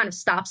kind of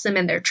stops them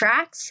in their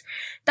tracks.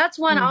 That's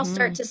when I'll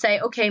start to say,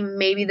 okay,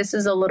 maybe this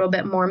is a little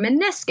bit more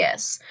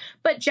meniscus.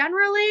 But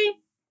generally,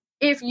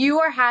 if you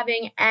are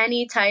having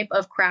any type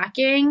of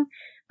cracking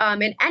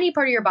in any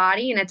part of your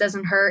body and it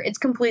doesn't hurt, it's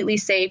completely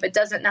safe. It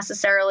doesn't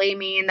necessarily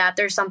mean that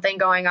there's something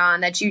going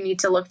on that you need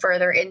to look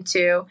further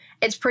into.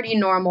 It's pretty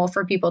normal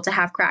for people to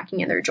have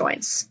cracking in their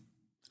joints.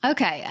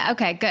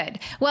 Okay, good.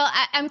 Well,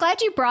 I'm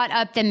glad you brought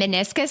up the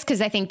meniscus, because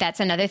I think that's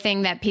another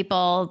thing that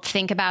people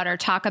think about or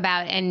talk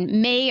about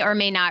and may or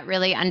may not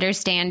really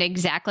understand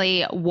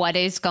exactly what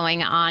is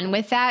going on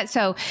with that.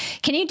 So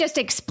can you just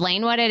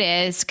explain what it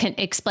is,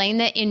 explain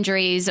the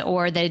injuries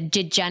or the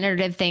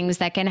degenerative things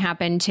that can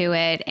happen to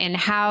it and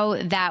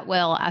how that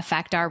will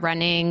affect our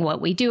running,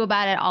 what we do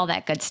about it, all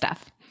that good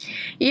stuff?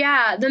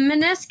 Yeah, the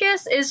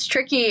meniscus is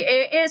tricky.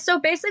 So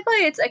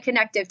basically it's a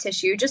connective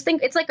tissue. Just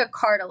think it's like a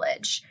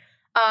cartilage.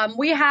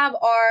 We have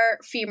our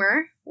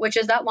femur, which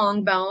is that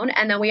long bone,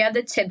 and then we have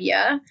the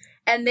tibia.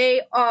 And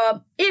they,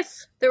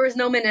 if there was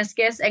no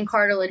meniscus and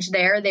cartilage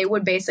there, they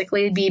would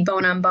basically be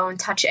bone on bone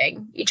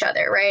touching each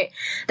other, right?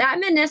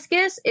 That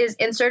meniscus is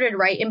inserted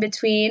right in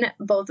between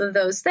both of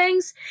those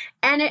things,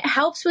 and it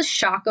helps with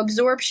shock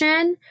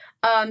absorption.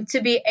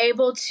 To be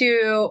able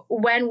to,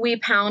 when we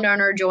pound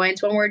on our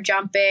joints, when we're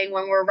jumping,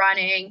 when we're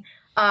running,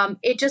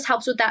 it just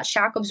helps with that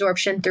shock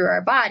absorption through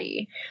our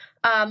body.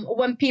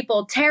 When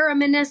people tear a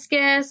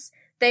meniscus,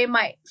 they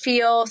might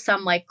feel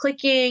some like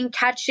clicking,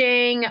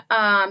 catching,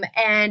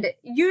 and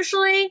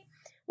usually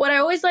what I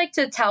always like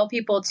to tell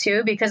people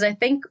too, because I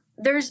think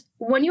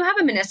when you have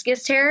a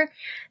meniscus tear,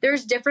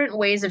 there's different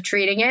ways of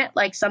treating it.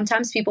 Like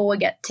sometimes people will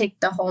take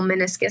the whole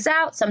meniscus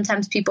out.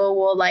 Sometimes people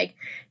will like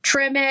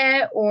trim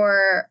it,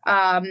 or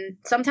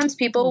sometimes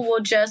people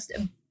will just,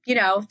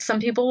 some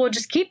people will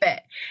just keep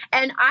it.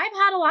 And I've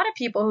had a lot of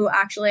people who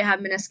actually have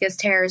meniscus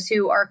tears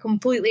who are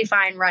completely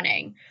fine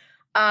running.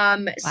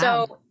 Wow.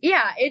 So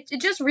yeah, it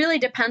just really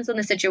depends on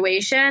the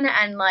situation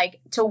and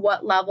like to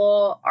what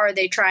level are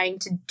they trying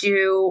to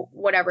do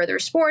whatever their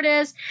sport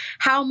is,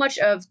 how much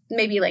of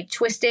maybe like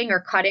twisting or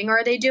cutting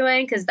are they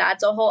doing? Cause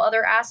that's a whole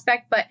other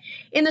aspect. But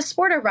in the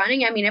sport of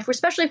running, I mean,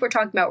 especially if we're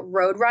talking about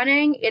road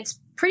running, it's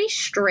pretty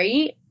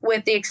straight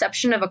with the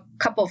exception of a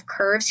couple of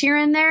curves here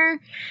and there.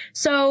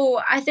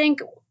 So I think,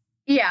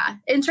 yeah,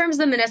 in terms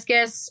of the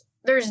meniscus,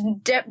 there's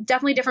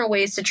definitely different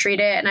ways to treat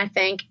it. And I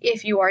think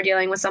if you are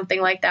dealing with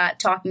something like that,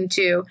 talking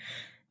to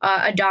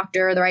a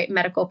doctor or the right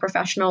medical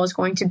professional is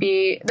going to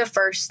be the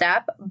first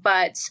step.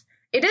 But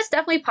it is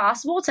definitely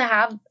possible to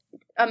have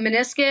a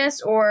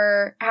meniscus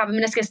or have a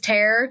meniscus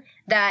tear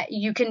that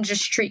you can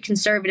just treat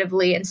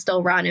conservatively and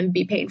still run and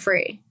be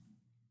pain-free.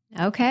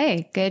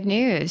 Okay, good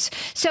news.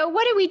 So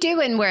what do we do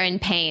when we're in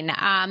pain?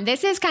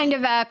 This is kind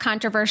of a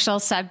controversial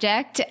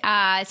subject,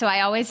 so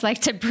I always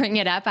like to bring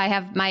it up. I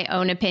have my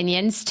own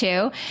opinions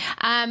too.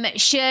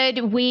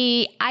 Should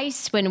we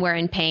ice when we're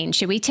in pain?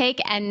 Should we take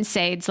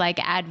NSAIDs like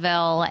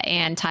Advil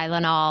and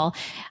Tylenol?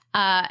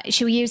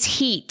 Should we use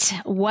heat?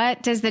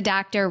 What does the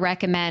doctor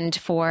recommend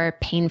for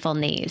painful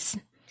knees?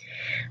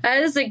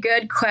 That is a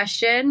good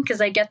question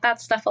because I get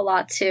that stuff a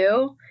lot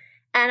too.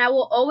 And I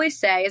will always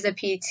say as a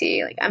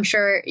PT, like I'm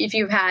sure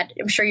you've had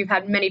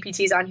many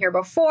PTs on here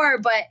before,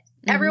 but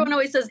everyone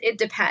always says it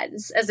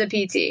depends as a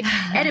PT.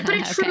 But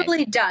it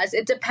truly does.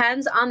 It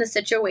depends on the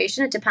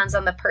situation. It depends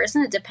on the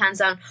person. It depends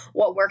on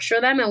what works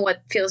for them and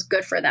what feels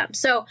good for them.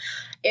 So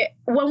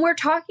when we're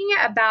talking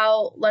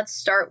about, let's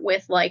start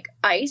with like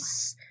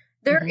ice,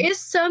 there is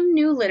some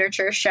new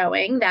literature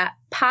showing that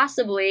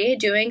possibly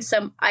doing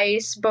some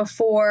ice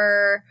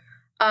before,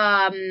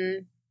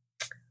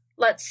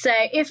 let's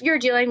say if you're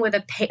dealing with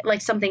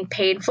like something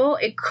painful,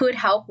 it could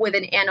help with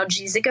an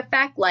analgesic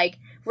effect, like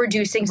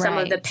reducing some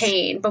of the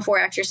pain before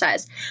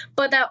exercise.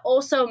 But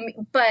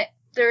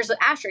there's an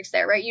asterisk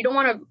there, right? You don't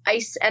want to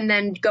ice and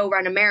then go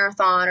run a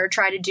marathon or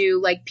try to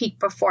do like peak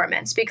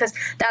performance because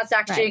that's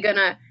actually going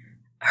to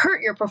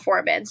hurt your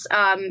performance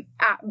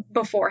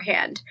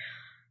beforehand.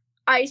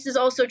 Ice is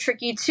also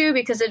tricky too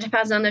because it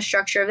depends on the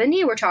structure of the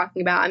knee we're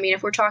talking about. I mean,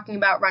 if we're talking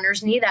about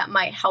runner's knee, that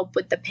might help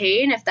with the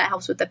pain. If that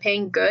helps with the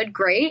pain, good,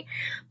 great.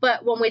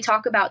 But when we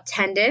talk about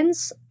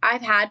tendons,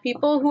 I've had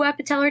people who have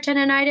patellar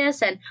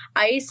tendonitis and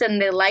ice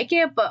and they like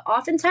it, but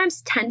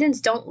oftentimes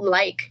tendons don't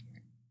like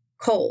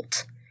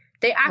cold.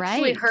 They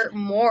actually hurt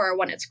more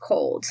when it's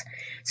cold.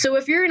 So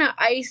if you're going to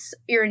ice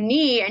your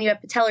knee and you have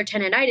patellar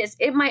tendonitis,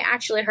 it might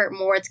actually hurt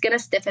more. It's going to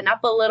stiffen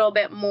up a little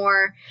bit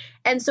more.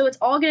 And so it's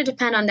all going to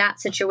depend on that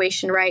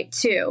situation, right,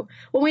 too.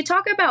 When we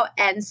talk about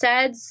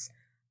NSAIDs,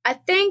 I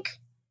think,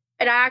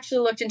 and I actually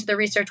looked into the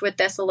research with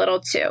this a little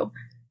too,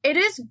 it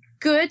is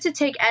good to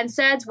take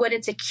NSAIDs when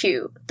it's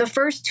acute. The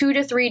first 2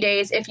 to 3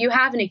 days, if you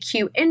have an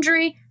acute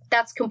injury,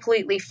 that's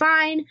completely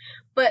fine.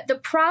 But the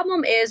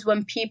problem is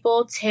when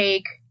people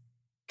take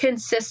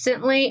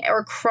consistently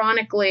or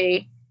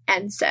chronically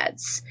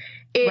NSAIDs.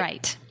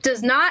 It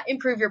does not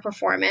improve your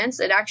performance.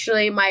 It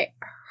actually might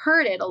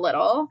hurt it a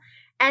little.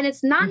 And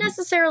it's not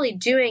necessarily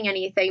doing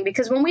anything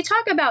because when we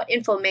talk about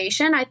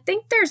inflammation, I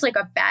think there's like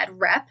a bad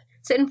rep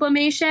to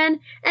inflammation.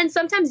 And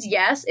sometimes,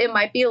 yes, it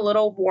might be a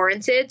little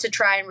warranted to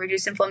try and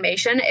reduce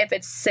inflammation if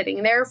it's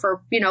sitting there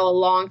for, a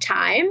long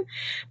time.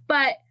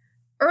 But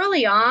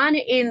early on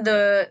in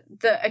the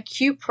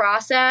acute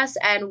process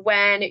and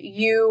when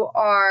you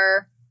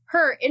are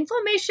hurt,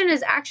 inflammation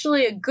is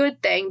actually a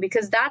good thing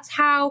because that's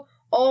how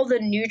all the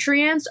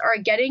nutrients are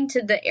getting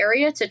to the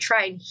area to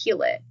try and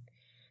heal it.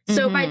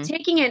 So by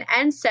taking an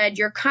NSAID,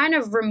 you're kind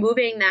of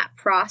removing that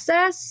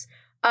process,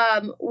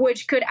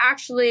 which could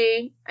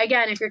actually,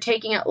 again, if you're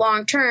taking it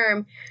long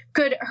term,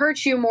 could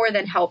hurt you more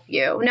than help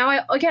you. Now, I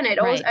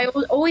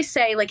always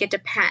say, like, it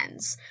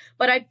depends,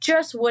 but I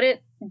just wouldn't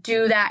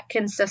do that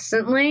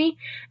consistently,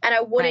 and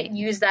I wouldn't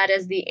use that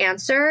as the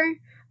answer.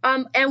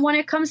 And when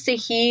it comes to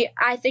heat,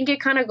 I think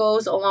it kind of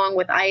goes along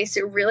with ice.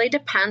 It really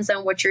depends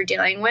on what you're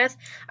dealing with.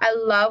 I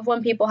love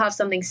when people have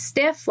something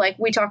stiff, like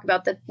we talk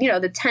about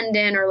the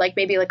tendon, or like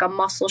maybe like a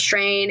muscle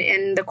strain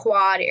in the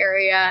quad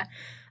area.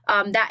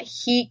 That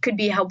heat could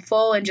be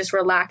helpful in just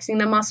relaxing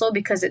the muscle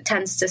because it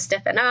tends to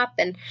stiffen up,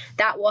 and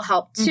that will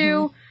help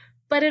too.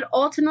 But it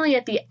ultimately,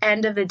 at the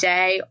end of the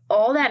day,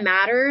 all that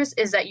matters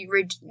is that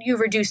you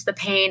reduce the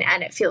pain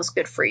and it feels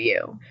good for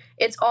you.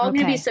 It's all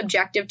going to be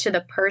subjective to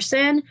the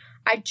person.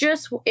 I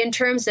just, in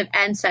terms of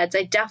NSAIDs,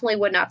 I definitely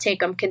would not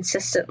take them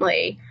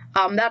consistently.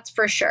 That's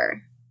for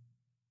sure.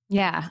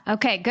 Yeah.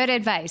 Okay. Good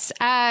advice.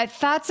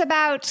 Thoughts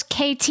about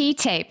KT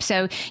tape.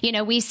 So,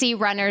 we see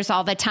runners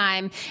all the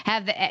time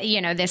have,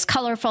 this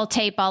colorful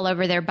tape all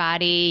over their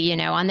body,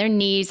 on their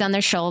knees, on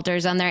their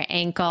shoulders, on their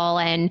ankle.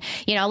 And,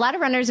 a lot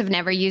of runners have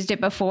never used it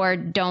before,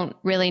 don't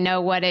really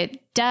know what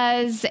it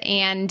does.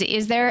 And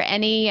is there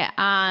any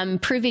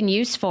proven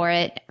use for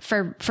it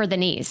for the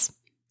knees?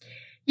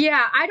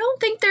 Yeah, I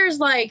don't think there's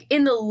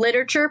in the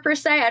literature per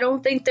se, I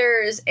don't think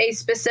there's a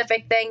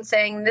specific thing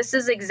saying this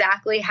is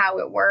exactly how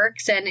it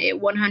works and it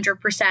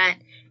 100%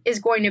 is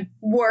going to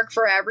work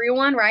for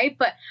everyone, right?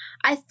 But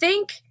I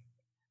think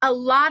a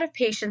lot of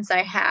patients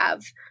I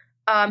have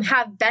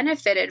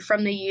benefited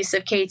from the use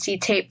of KT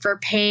tape for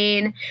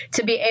pain,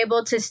 to be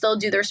able to still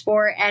do their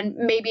sport and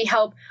maybe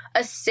help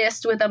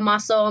assist with a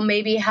muscle,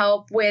 maybe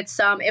help with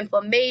some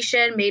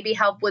inflammation, maybe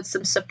help with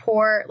some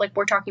support, like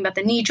we're talking about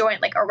the knee joint,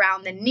 like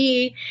around the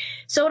knee.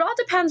 So it all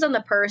depends on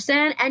the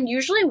person. And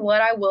usually what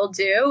I will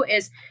do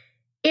is,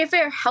 if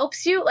it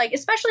helps you,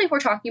 especially if we're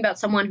talking about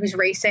someone who's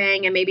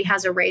racing and maybe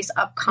has a race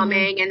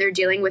upcoming and they're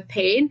dealing with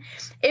pain,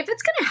 if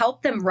it's going to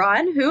help them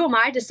run, who am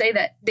I to say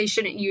that they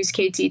shouldn't use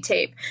KT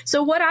tape?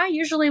 So what I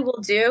usually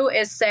will do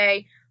is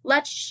say,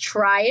 let's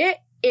try it.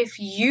 If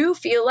you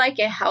feel like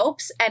it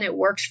helps and it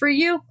works for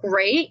you,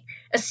 great.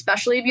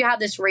 Especially if you have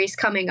this race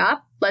coming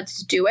up,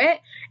 let's do it.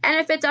 And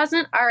if it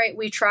doesn't, all right,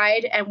 we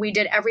tried and we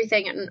did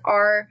everything in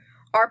our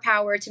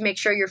power to make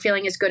sure you're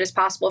feeling as good as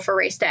possible for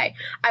race day.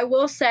 I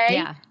will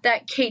say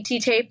that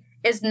KT tape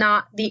is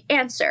not the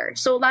answer.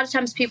 So a lot of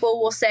times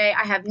people will say,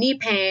 I have knee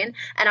pain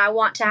and I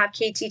want to have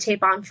KT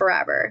tape on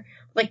forever.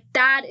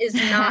 That is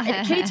not,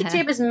 KT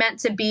tape is meant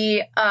to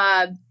be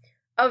a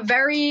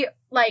very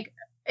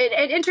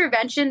an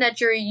intervention that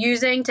you're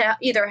using to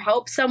either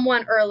help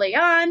someone early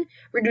on,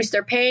 reduce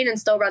their pain and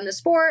still run the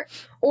sport,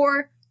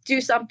 or do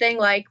something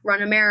like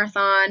run a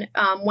marathon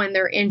when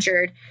they're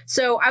injured.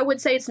 So I would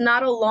say it's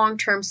not a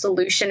long-term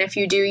solution if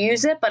you do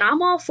use it, but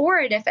I'm all for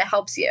it if it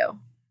helps you.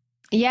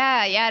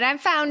 Yeah. And I've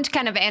found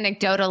kind of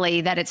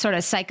anecdotally that it's sort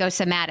of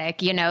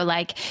psychosomatic,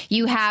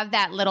 you have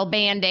that little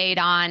Band-Aid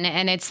on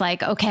and it's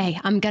like, okay,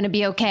 I'm going to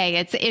be okay.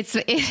 It's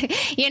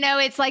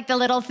like the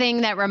little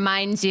thing that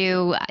reminds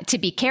you to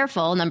be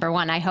careful. Number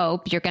one, I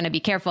hope you're going to be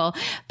careful,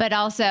 but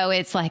also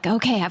it's like,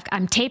 okay,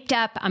 I'm taped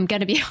up. I'm going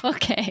to be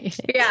okay.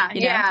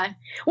 Yeah.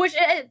 Which,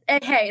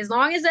 hey, as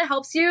long as it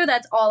helps you,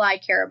 that's all I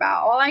care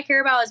about. All I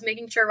care about is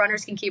making sure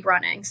runners can keep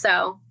running.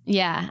 So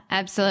yeah,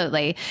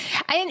 absolutely.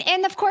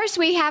 And of course,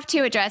 we have to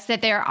address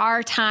that there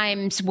are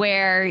times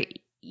where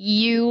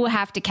you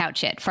have to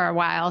couch it for a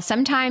while.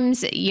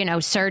 Sometimes,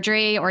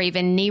 surgery or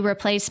even knee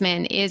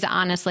replacement is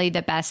honestly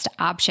the best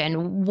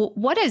option.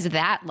 What does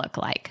that look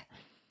like?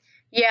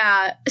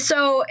 Yeah,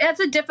 so it's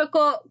a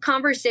difficult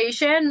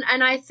conversation.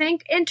 And I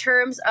think in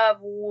terms of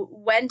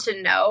when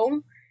to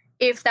know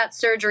if that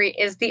surgery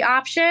is the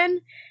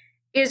option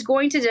is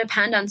going to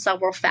depend on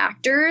several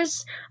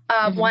factors.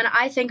 When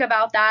I think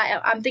about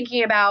that, I'm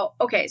thinking about,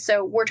 okay,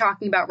 so we're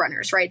talking about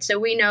runners, right? So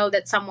we know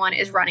that someone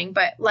is running,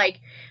 but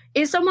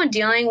is someone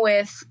dealing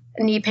with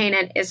knee pain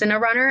and isn't a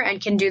runner and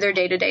can do their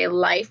day-to-day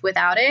life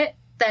without it?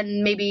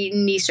 Then maybe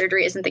knee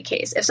surgery isn't the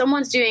case. If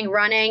someone's doing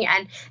running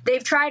and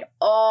they've tried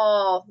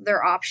all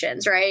their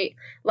options, right?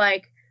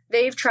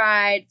 They've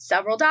tried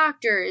several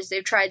doctors,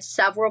 they've tried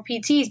several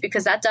PTs,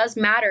 because that does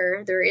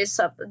matter. There is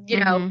some,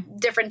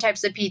 different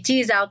types of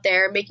PTs out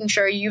there, making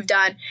sure you've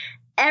done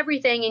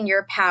everything in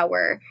your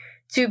power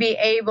to be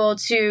able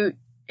to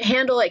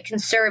handle it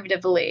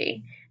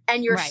conservatively.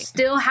 And you're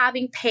still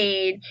having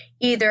pain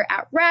either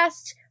at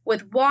rest,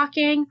 with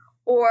walking,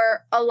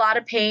 or a lot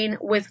of pain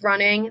with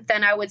running,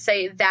 then I would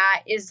say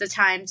that is the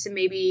time to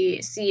maybe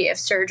see if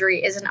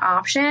surgery is an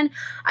option.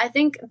 I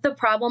think the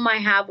problem I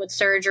have with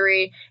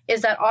surgery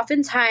is that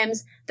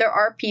oftentimes there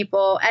are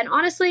people, and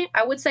honestly,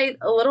 I would say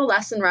a little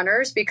less in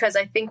runners, because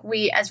I think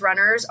we as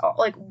runners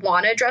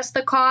want to address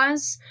the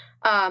cause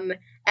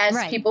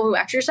as people who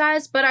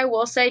exercise. But I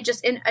will say,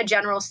 just in a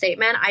general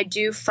statement, I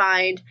do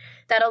find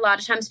that a lot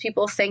of times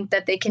people think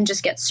that they can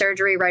just get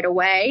surgery right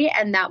away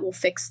and that will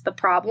fix the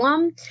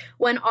problem,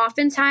 when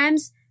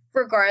oftentimes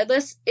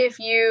regardless, if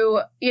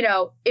you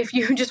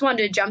just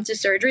wanted to jump to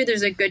surgery,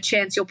 there's a good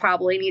chance you'll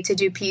probably need to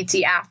do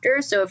PT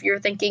after. So if you're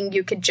thinking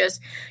you could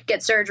just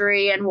get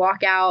surgery and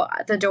walk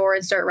out the door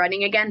and start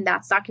running again,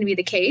 that's not going to be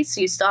the case.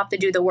 You still have to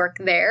do the work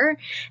there.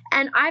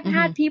 And I've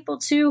had people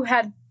too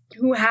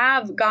who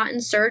have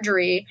gotten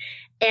surgery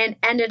and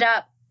ended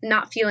up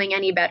not feeling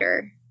any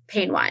better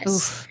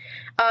pain-wise.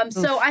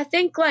 So I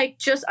think like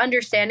just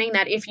understanding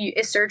that if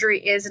surgery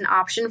is an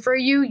option for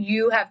you,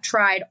 you have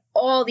tried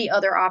all the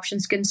other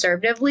options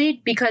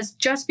conservatively, because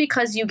just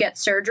because you get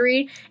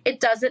surgery,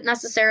 it doesn't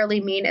necessarily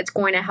mean it's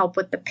going to help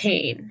with the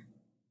pain.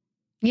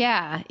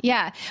 Yeah.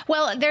 Yeah.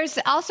 Well, there's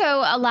also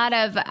a lot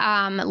of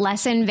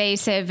less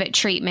invasive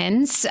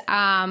treatments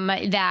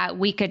that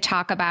we could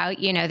talk about.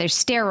 You know, there's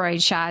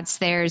steroid shots,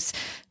 there's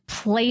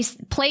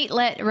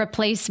platelet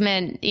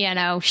replacement,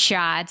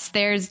 shots.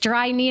 There's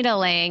dry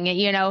needling,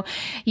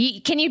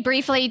 can you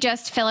briefly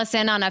just fill us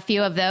in on a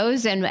few of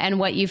those and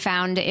what you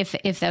found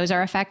if those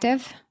are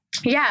effective?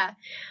 Yeah.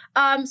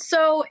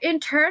 So in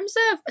terms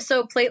of,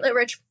 platelet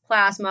rich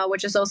plasma,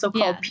 which is also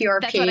called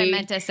PRP. That's what I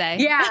meant to say.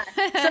 Yeah.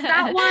 So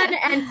that one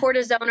and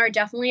cortisone are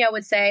definitely, I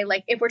would say,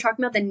 like if we're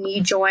talking about the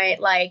knee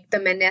joint, like the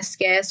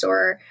meniscus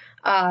or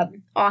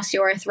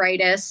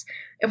osteoarthritis,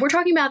 if we're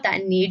talking about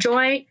that knee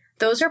joint,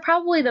 those are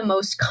probably the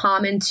most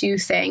common two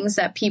things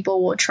that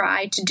people will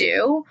try to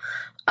do.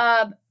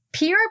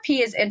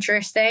 PRP is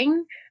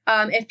interesting.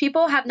 If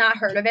people have not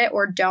heard of it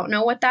or don't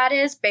know what that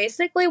is,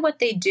 basically what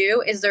they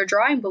do is they're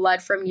drawing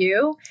blood from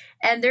you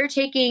and they're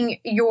taking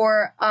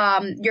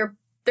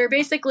they're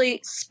basically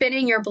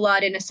spinning your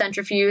blood in a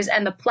centrifuge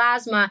and the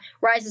plasma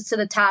rises to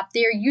the top.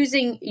 They're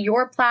using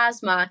your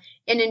plasma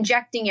and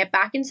injecting it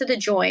back into the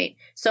joint.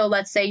 So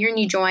let's say your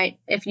knee joint,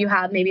 if you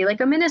have maybe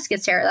like a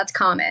meniscus tear, that's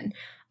common.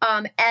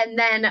 And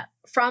then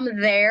from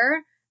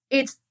there,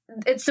 it's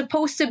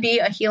supposed to be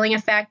a healing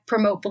effect,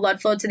 promote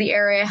blood flow to the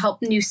area,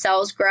 help new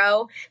cells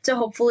grow to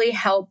hopefully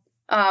help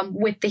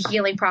with the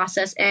healing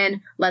process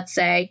in, let's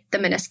say, the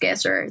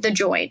meniscus or the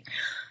joint.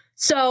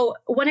 So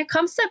when it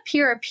comes to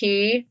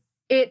PRP,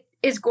 it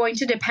is going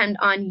to depend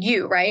on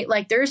you, right?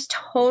 Like there's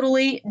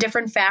totally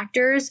different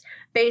factors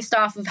based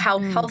off of how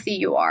healthy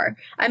you are.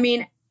 I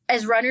mean,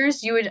 as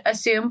runners, you would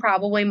assume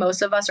probably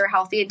most of us are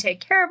healthy and take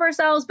care of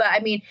ourselves. But I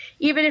mean,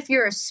 even if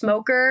you're a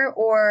smoker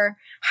or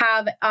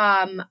have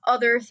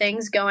other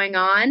things going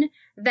on,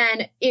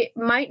 then it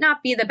might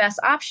not be the best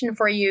option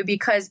for you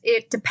because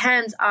it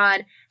depends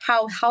on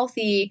how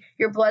healthy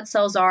your blood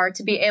cells are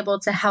to be able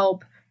to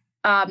help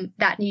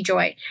that knee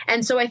joint.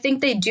 And so I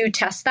think they do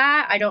test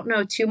that. I don't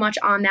know too much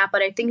on that,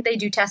 but I think they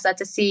do test that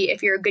to see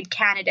if you're a good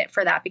candidate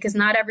for that, because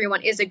not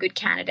everyone is a good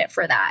candidate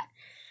for that.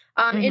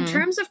 In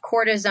terms of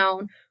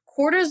cortisone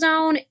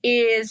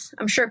is,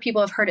 I'm sure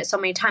people have heard it so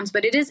many times,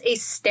 but it is a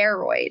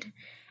steroid.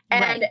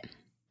 And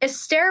a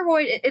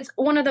steroid, it's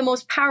one of the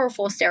most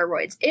powerful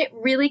steroids. It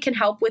really can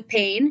help with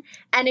pain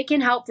and it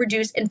can help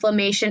reduce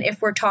inflammation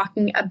if we're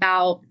talking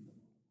about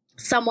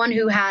someone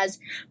who has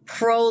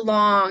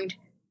prolonged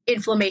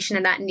inflammation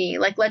in that knee.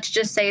 Like let's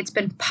just say it's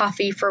been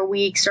puffy for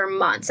weeks or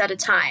months at a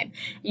time.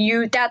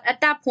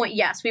 At that point,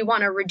 yes, we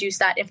want to reduce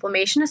that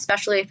inflammation,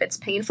 especially if it's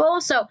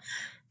painful. So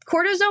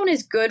cortisone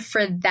is good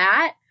for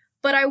that.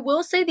 But I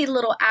will say the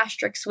little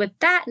asterisk with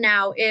that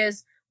now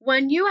is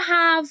when you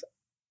have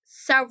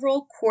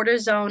several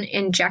cortisone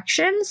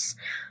injections,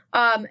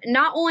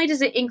 not only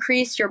does it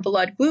increase your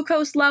blood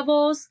glucose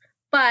levels,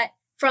 but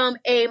from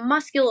a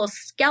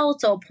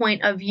musculoskeletal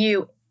point of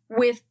view,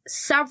 with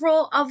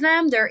several of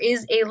them, there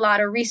is a lot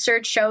of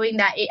research showing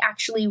that it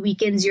actually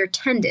weakens your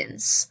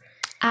tendons.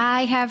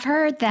 I have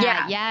heard that.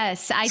 Yeah.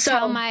 Yes. I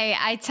tell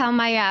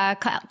my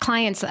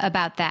clients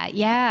about that.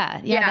 Yeah.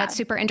 That's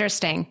super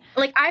interesting.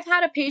 Like I've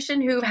had a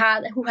patient who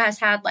has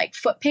had like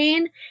foot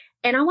pain,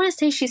 and I want to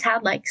say she's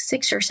had like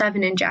 6 or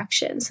 7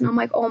 injections. And I'm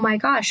like, oh my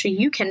gosh,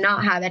 you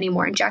cannot have any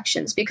more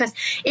injections because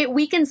it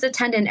weakens the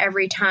tendon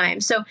every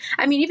time. So,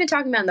 I mean, even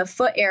talking about in the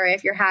foot area,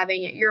 if you're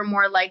having it, you're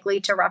more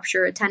likely to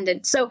rupture a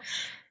tendon. So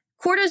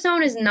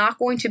cortisone is not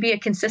going to be a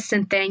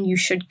consistent thing you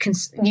should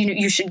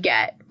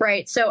get,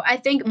 right? So I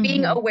think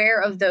being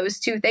aware of those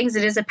two things,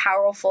 it is a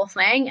powerful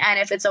thing. And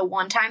if it's a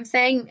one-time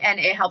thing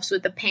and it helps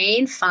with the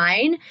pain,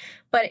 fine.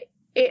 But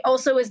it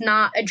also is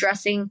not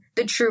addressing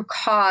the true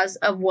cause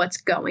of what's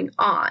going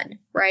on,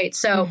 right?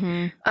 So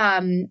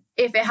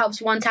if it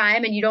helps one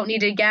time and you don't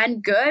need it again,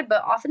 good.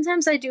 But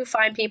oftentimes I do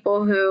find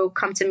people who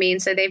come to me and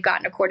say they've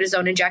gotten a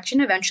cortisone injection.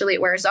 Eventually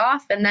it wears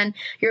off and then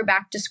you're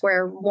back to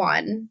square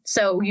one.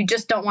 So you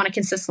just don't want to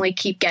consistently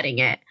keep getting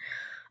it.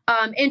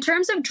 In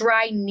terms of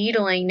dry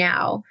needling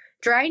now,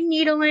 dry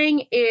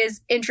needling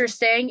is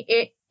interesting.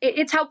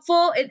 It's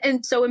helpful.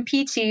 And so in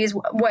PTs,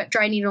 what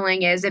dry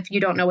needling is, if you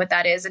don't know what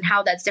that is and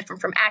how that's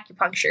different from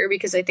acupuncture,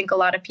 because I think a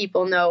lot of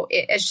people know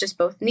it as just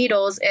both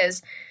needles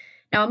is,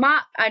 now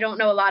I don't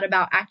know a lot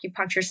about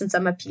acupuncture since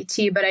I'm a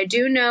PT, but I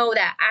do know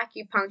that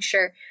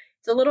acupuncture,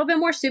 it's a little bit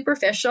more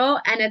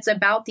superficial and it's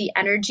about the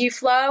energy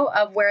flow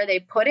of where they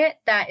put it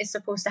that is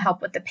supposed to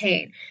help with the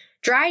pain.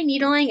 Dry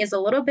needling is a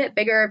little bit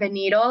bigger of a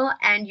needle,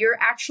 and you're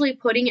actually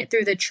putting it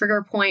through the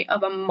trigger point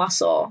of a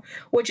muscle,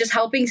 which is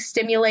helping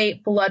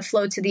stimulate blood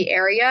flow to the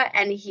area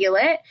and heal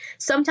it.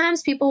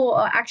 Sometimes people will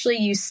actually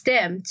use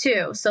stim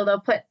too. So they'll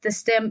put the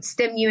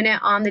stim unit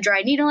on the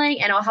dry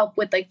needling, and it'll help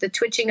with like the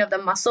twitching of the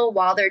muscle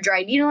while they're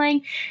dry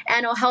needling,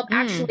 and it'll help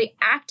actually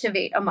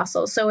activate a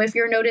muscle. So if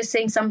you're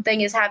noticing something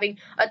is having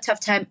a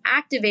tough time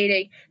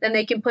activating, then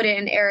they can put it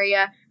in an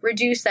area,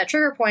 reduce that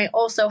trigger point,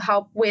 also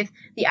help with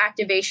the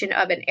activation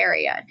of an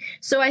area.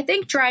 So I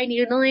think dry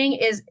needling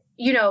is,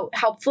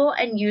 helpful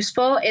and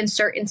useful in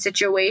certain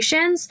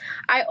situations.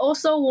 I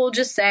also will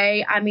just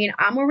say,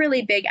 I'm a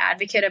really big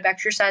advocate of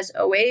exercise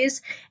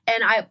always.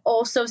 And I've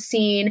also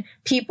seen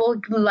people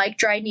who like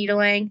dry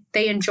needling.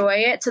 They enjoy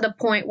it to the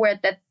point where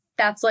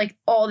that's like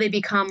all they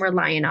become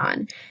reliant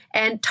on.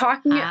 And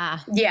talking,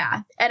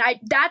 yeah. And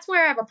that's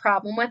where I have a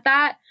problem with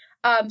that.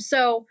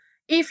 So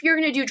if you're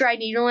going to do dry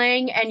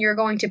needling and you're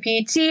going to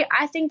PT,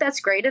 I think that's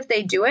great if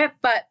they do it,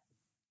 but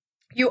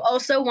you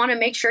also want to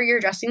make sure you're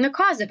addressing the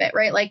cause of it,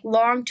 right? Like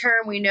long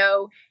term, we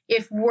know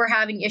if we're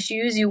having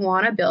issues, you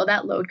want to build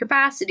that load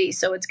capacity.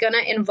 So it's going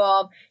to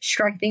involve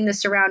strengthening the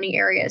surrounding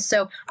areas.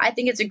 So I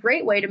think it's a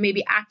great way to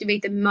maybe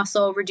activate the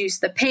muscle, reduce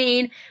the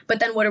pain, but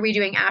then what are we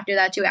doing after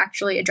that to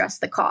actually address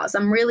the cause?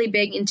 I'm really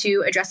big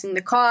into addressing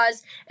the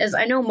cause, as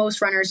I know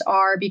most runners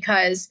are,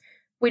 because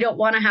we don't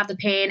want to have the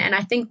pain. And I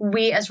think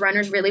we as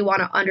runners really want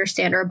to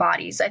understand our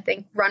bodies. I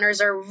think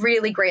runners are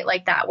really great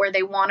like that, where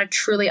they want to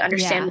truly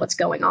understand what's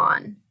going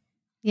on.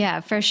 Yeah,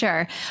 for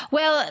sure.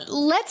 Well,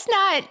 let's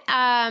not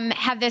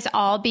have this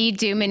all be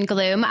doom and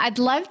gloom. I'd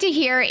love to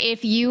hear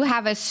if you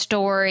have a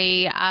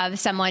story of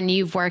someone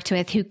you've worked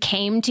with who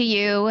came to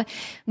you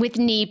with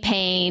knee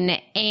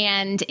pain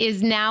and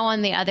is now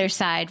on the other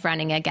side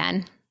running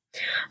again.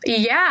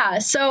 Yeah.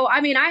 So,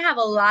 I have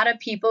a lot of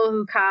people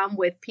who come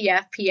with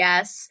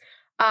PFPS.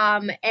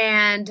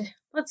 And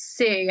let's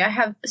see, I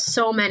have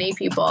so many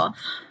people.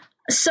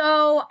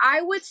 So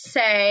I would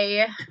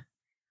say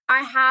I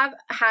have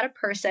had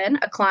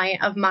a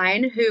client of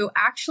mine who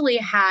actually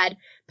had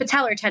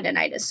patellar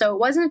tendonitis. So it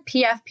wasn't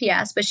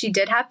PFPS, but she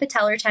did have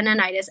patellar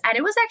tendonitis, and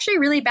it was actually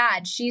really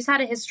bad. She's had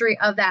a history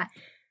of that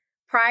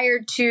prior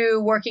to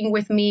working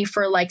with me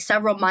for like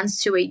several months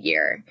to a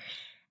year.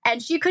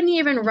 And she couldn't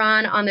even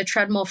run on the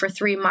treadmill for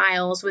 3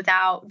 miles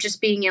without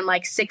just being in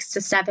like 6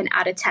 to 7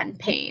 out of 10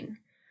 pain.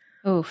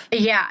 Oof.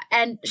 Yeah.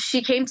 And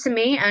she came to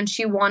me and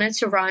she wanted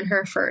to run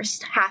her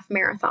first half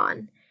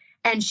marathon.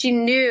 And she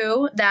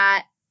knew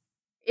that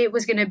it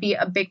was going to be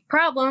a big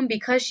problem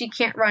because she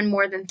can't run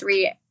more than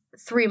three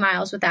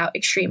miles without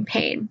extreme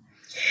pain.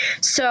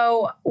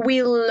 So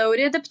we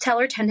loaded the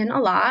patellar tendon a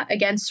lot,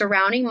 again,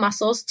 surrounding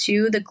muscles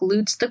to the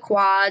glutes, the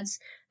quads,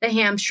 the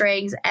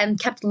hamstrings, and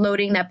kept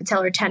loading that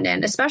patellar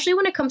tendon. Especially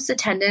when it comes to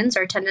tendons,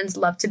 our tendons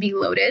love to be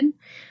loaded.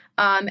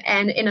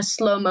 And in a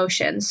slow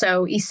motion.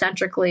 So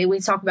eccentrically, we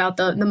talk about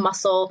the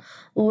muscle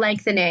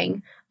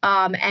lengthening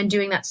and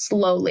doing that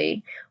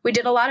slowly. We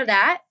did a lot of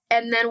that.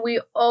 And then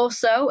we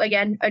also,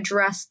 again,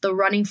 addressed the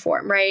running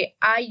form, right?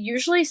 I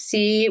usually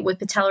see with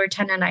patellar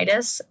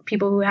tendonitis,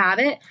 people who have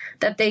it,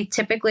 that they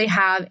typically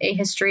have a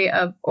history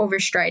of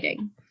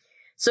overstriding.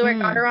 So I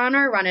got her on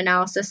our run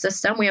analysis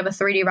system. We have a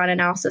 3D run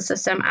analysis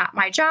system at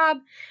my job.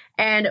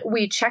 And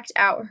we checked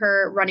out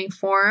her running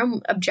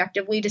form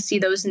objectively to see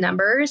those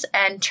numbers.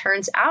 And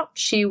turns out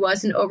she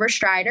was an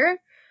overstrider.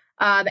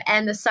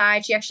 And the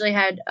side, she actually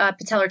had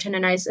patellar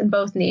tendonitis in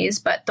both knees.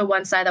 But the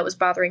one side that was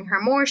bothering her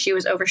more, she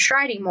was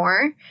overstriding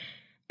more.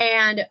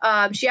 And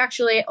she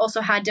actually also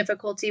had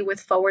difficulty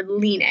with forward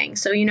leaning.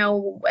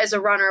 So, as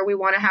a runner, we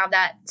want to have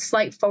that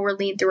slight forward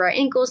lean through our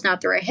ankles, not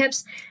through our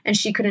hips. And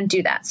she couldn't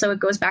do that. So it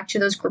goes back to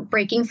those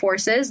braking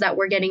forces that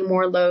we're getting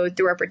more load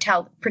through our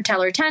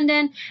patellar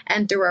tendon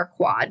and through our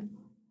quad.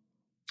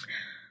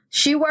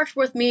 She worked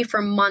with me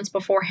for months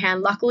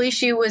beforehand. Luckily,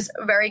 she was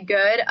very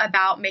good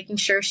about making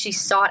sure she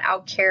sought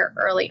out care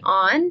early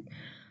on.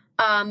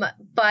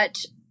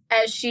 But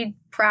as she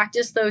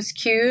practiced those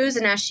cues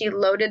and as she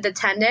loaded the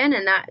tendon,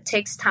 and that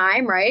takes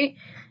time, right?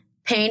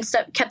 Pain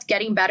kept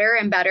getting better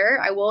and better.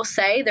 I will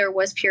say there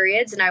was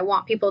periods, and I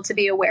want people to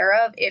be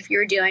aware of if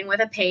you're dealing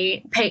with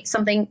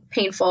something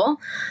painful.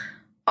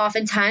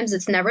 Oftentimes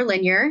it's never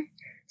linear.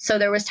 So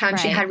there was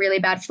times she had really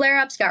bad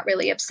flare-ups, got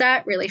really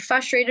upset, really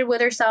frustrated with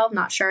herself,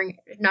 not sure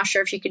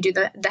if she could do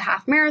the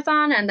half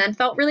marathon, and then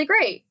felt really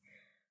great.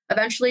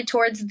 Eventually,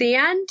 towards the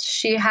end,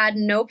 she had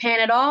no pain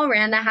at all,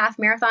 ran the half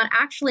marathon,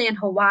 actually in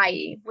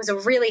Hawaii. It was a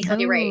really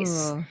hilly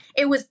race.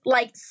 It was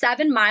like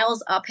 7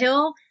 miles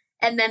uphill,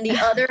 and then the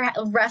other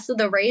rest of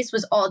the race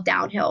was all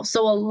downhill.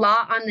 So a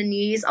lot on the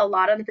knees, a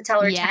lot on the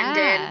patellar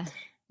tendon,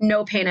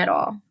 no pain at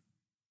all.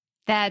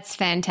 That's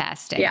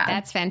fantastic. Yeah.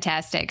 That's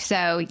fantastic.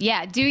 So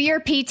yeah, do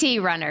your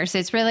PT, runners.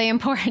 It's really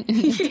important.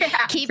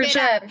 Yeah, Keep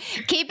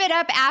it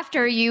up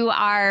after you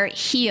are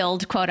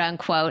healed, quote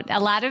unquote.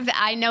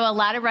 I know a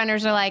lot of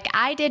runners are like,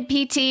 I did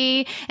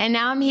PT and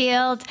now I'm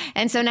healed.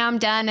 And so now I'm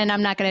done and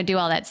I'm not going to do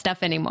all that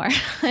stuff anymore.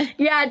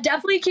 Yeah,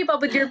 definitely keep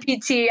up with your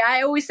PT.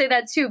 I always say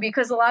that too,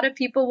 because a lot of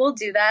people will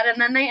do that and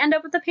then they end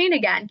up with the pain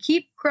again.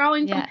 Keep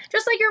growing,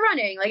 just like you're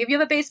running. Like if you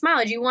have a base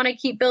mileage, you want to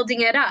keep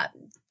building it up.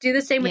 Do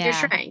the same with your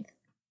strength.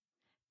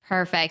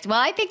 Perfect. Well,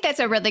 I think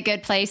that's a really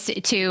good place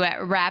to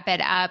wrap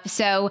it up.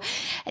 So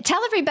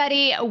tell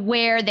everybody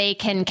where they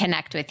can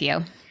connect with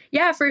you.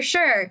 Yeah, for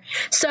sure.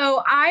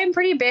 So I'm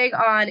pretty big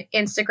on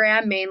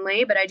Instagram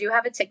mainly, but I do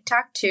have a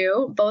TikTok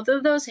too. Both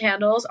of those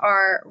handles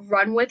are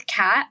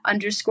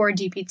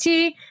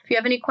runwithkat_DPT. If you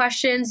have any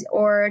questions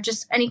or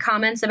just any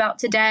comments about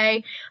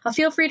today,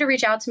 feel free to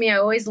reach out to me. I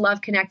always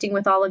love connecting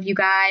with all of you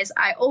guys.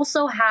 I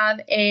also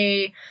have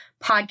a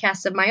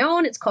podcast of my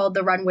own. It's called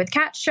The Run with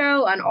Kat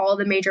Show on all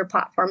the major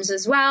platforms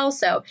as well.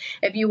 So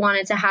if you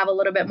wanted to have a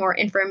little bit more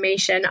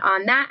information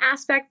on that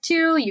aspect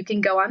too, you can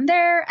go on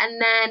there.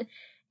 And then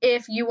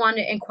if you want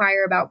to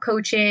inquire about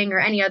coaching or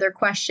any other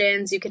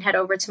questions, you can head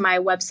over to my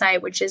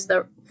website, which is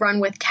the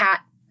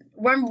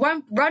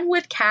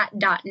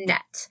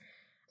runwithkat.net.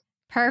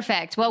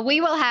 Perfect. Well, we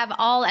will have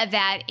all of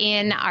that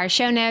in our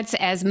show notes,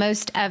 as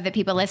most of the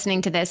people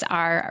listening to this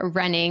are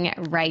running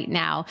right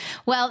now.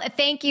 Well,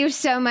 thank you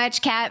so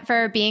much, Kat,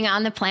 for being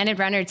on the Planted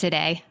Runner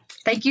today.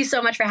 Thank you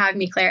so much for having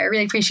me, Claire. I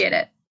really appreciate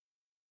it.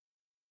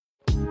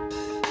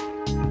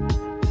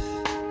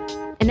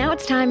 And now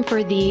it's time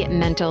for the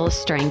Mental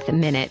Strength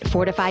Minute.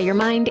 Fortify your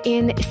mind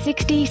in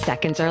 60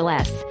 seconds or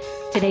less.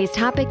 Today's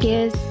topic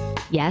is,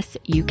 yes,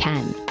 you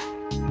can.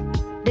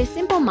 The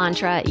simple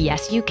mantra,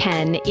 yes, you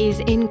can,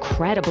 is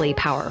incredibly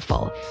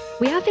powerful.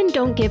 We often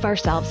don't give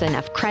ourselves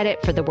enough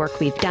credit for the work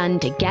we've done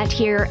to get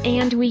here,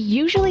 and we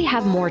usually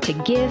have more to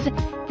give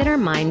than our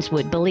minds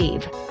would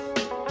believe.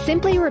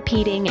 Simply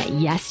repeating,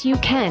 yes, you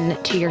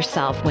can, to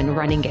yourself when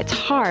running gets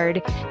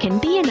hard can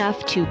be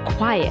enough to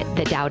quiet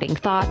the doubting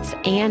thoughts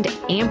and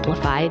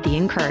amplify the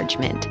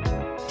encouragement.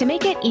 To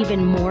make it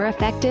even more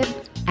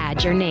effective,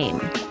 add your name.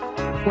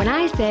 When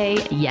I say,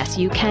 yes,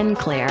 you can,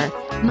 Claire,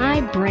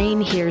 my brain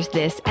hears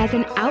this as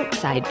an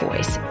outside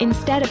voice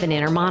instead of an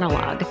inner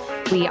monologue.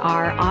 We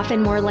are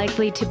often more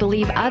likely to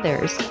believe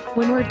others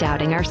when we're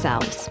doubting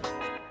ourselves.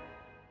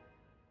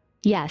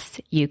 Yes,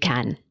 you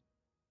can.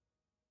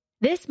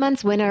 This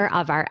month's winner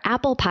of our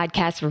Apple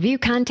Podcast Review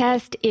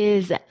Contest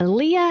is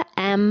Leah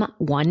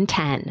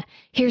M110.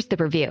 Here's the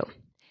review.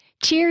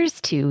 Cheers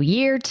to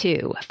year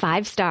 2,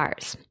 5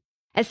 stars.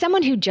 As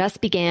someone who just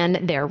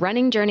began their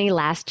running journey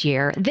last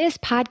year, this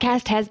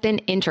podcast has been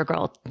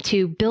integral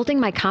to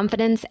building my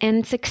confidence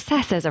and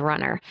success as a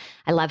runner.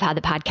 I love how the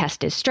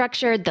podcast is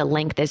structured, the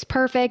length is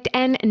perfect,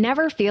 and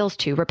never feels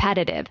too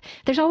repetitive.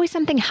 There's always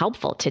something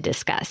helpful to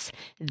discuss.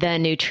 The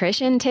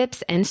nutrition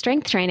tips and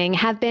strength training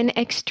have been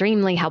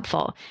extremely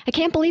helpful. I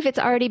can't believe it's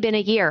already been a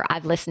year.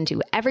 I've listened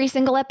to every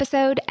single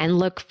episode and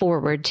look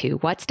forward to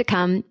what's to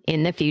come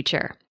in the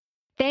future.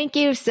 Thank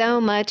you so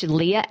much,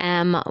 Leah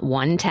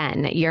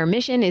M110. Your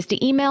mission is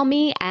to email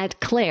me at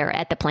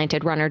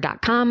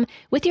claire@theplantedrunner.com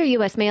with your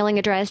U.S. mailing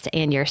address,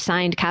 and your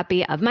signed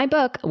copy of my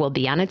book will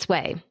be on its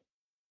way.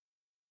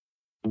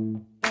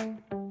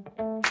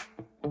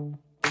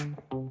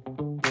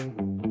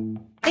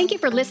 Thank you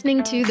for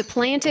listening to The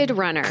Planted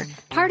Runner,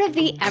 part of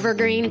the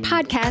Evergreen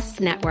Podcasts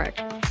Network.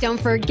 Don't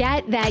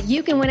forget that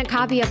you can win a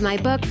copy of my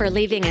book for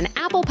leaving an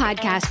Apple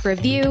Podcast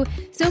review,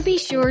 so be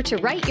sure to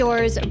write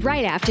yours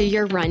right after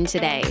your run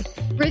today.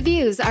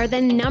 Reviews are the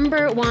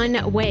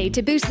 #1 way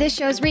to boost this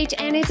show's reach,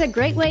 and it's a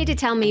great way to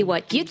tell me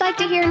what you'd like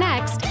to hear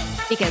next,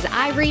 because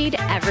I read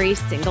every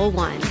single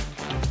one.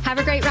 Have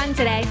a great run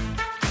today.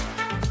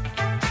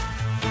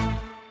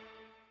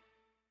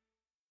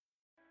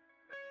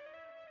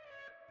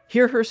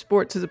 Hear Her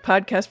Sports is a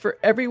podcast for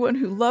everyone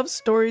who loves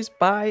stories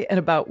by and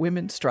about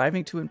women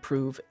striving to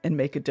improve and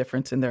make a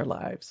difference in their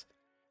lives.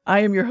 I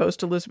am your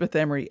host, Elizabeth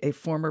Emery, a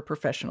former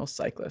professional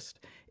cyclist.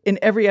 In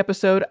every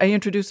episode, I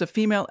introduce a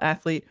female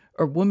athlete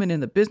or woman in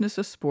the business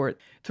of sport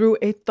through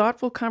a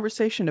thoughtful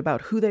conversation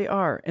about who they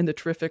are and the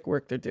terrific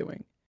work they're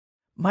doing.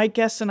 My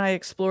guests and I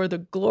explore the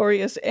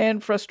glorious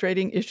and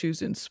frustrating issues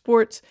in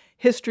sports,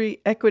 history,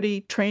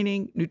 equity,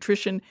 training,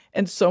 nutrition,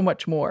 and so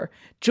much more.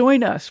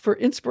 Join us for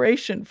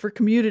inspiration, for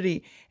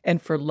community,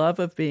 and for love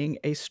of being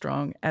a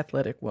strong,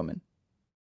 athletic woman.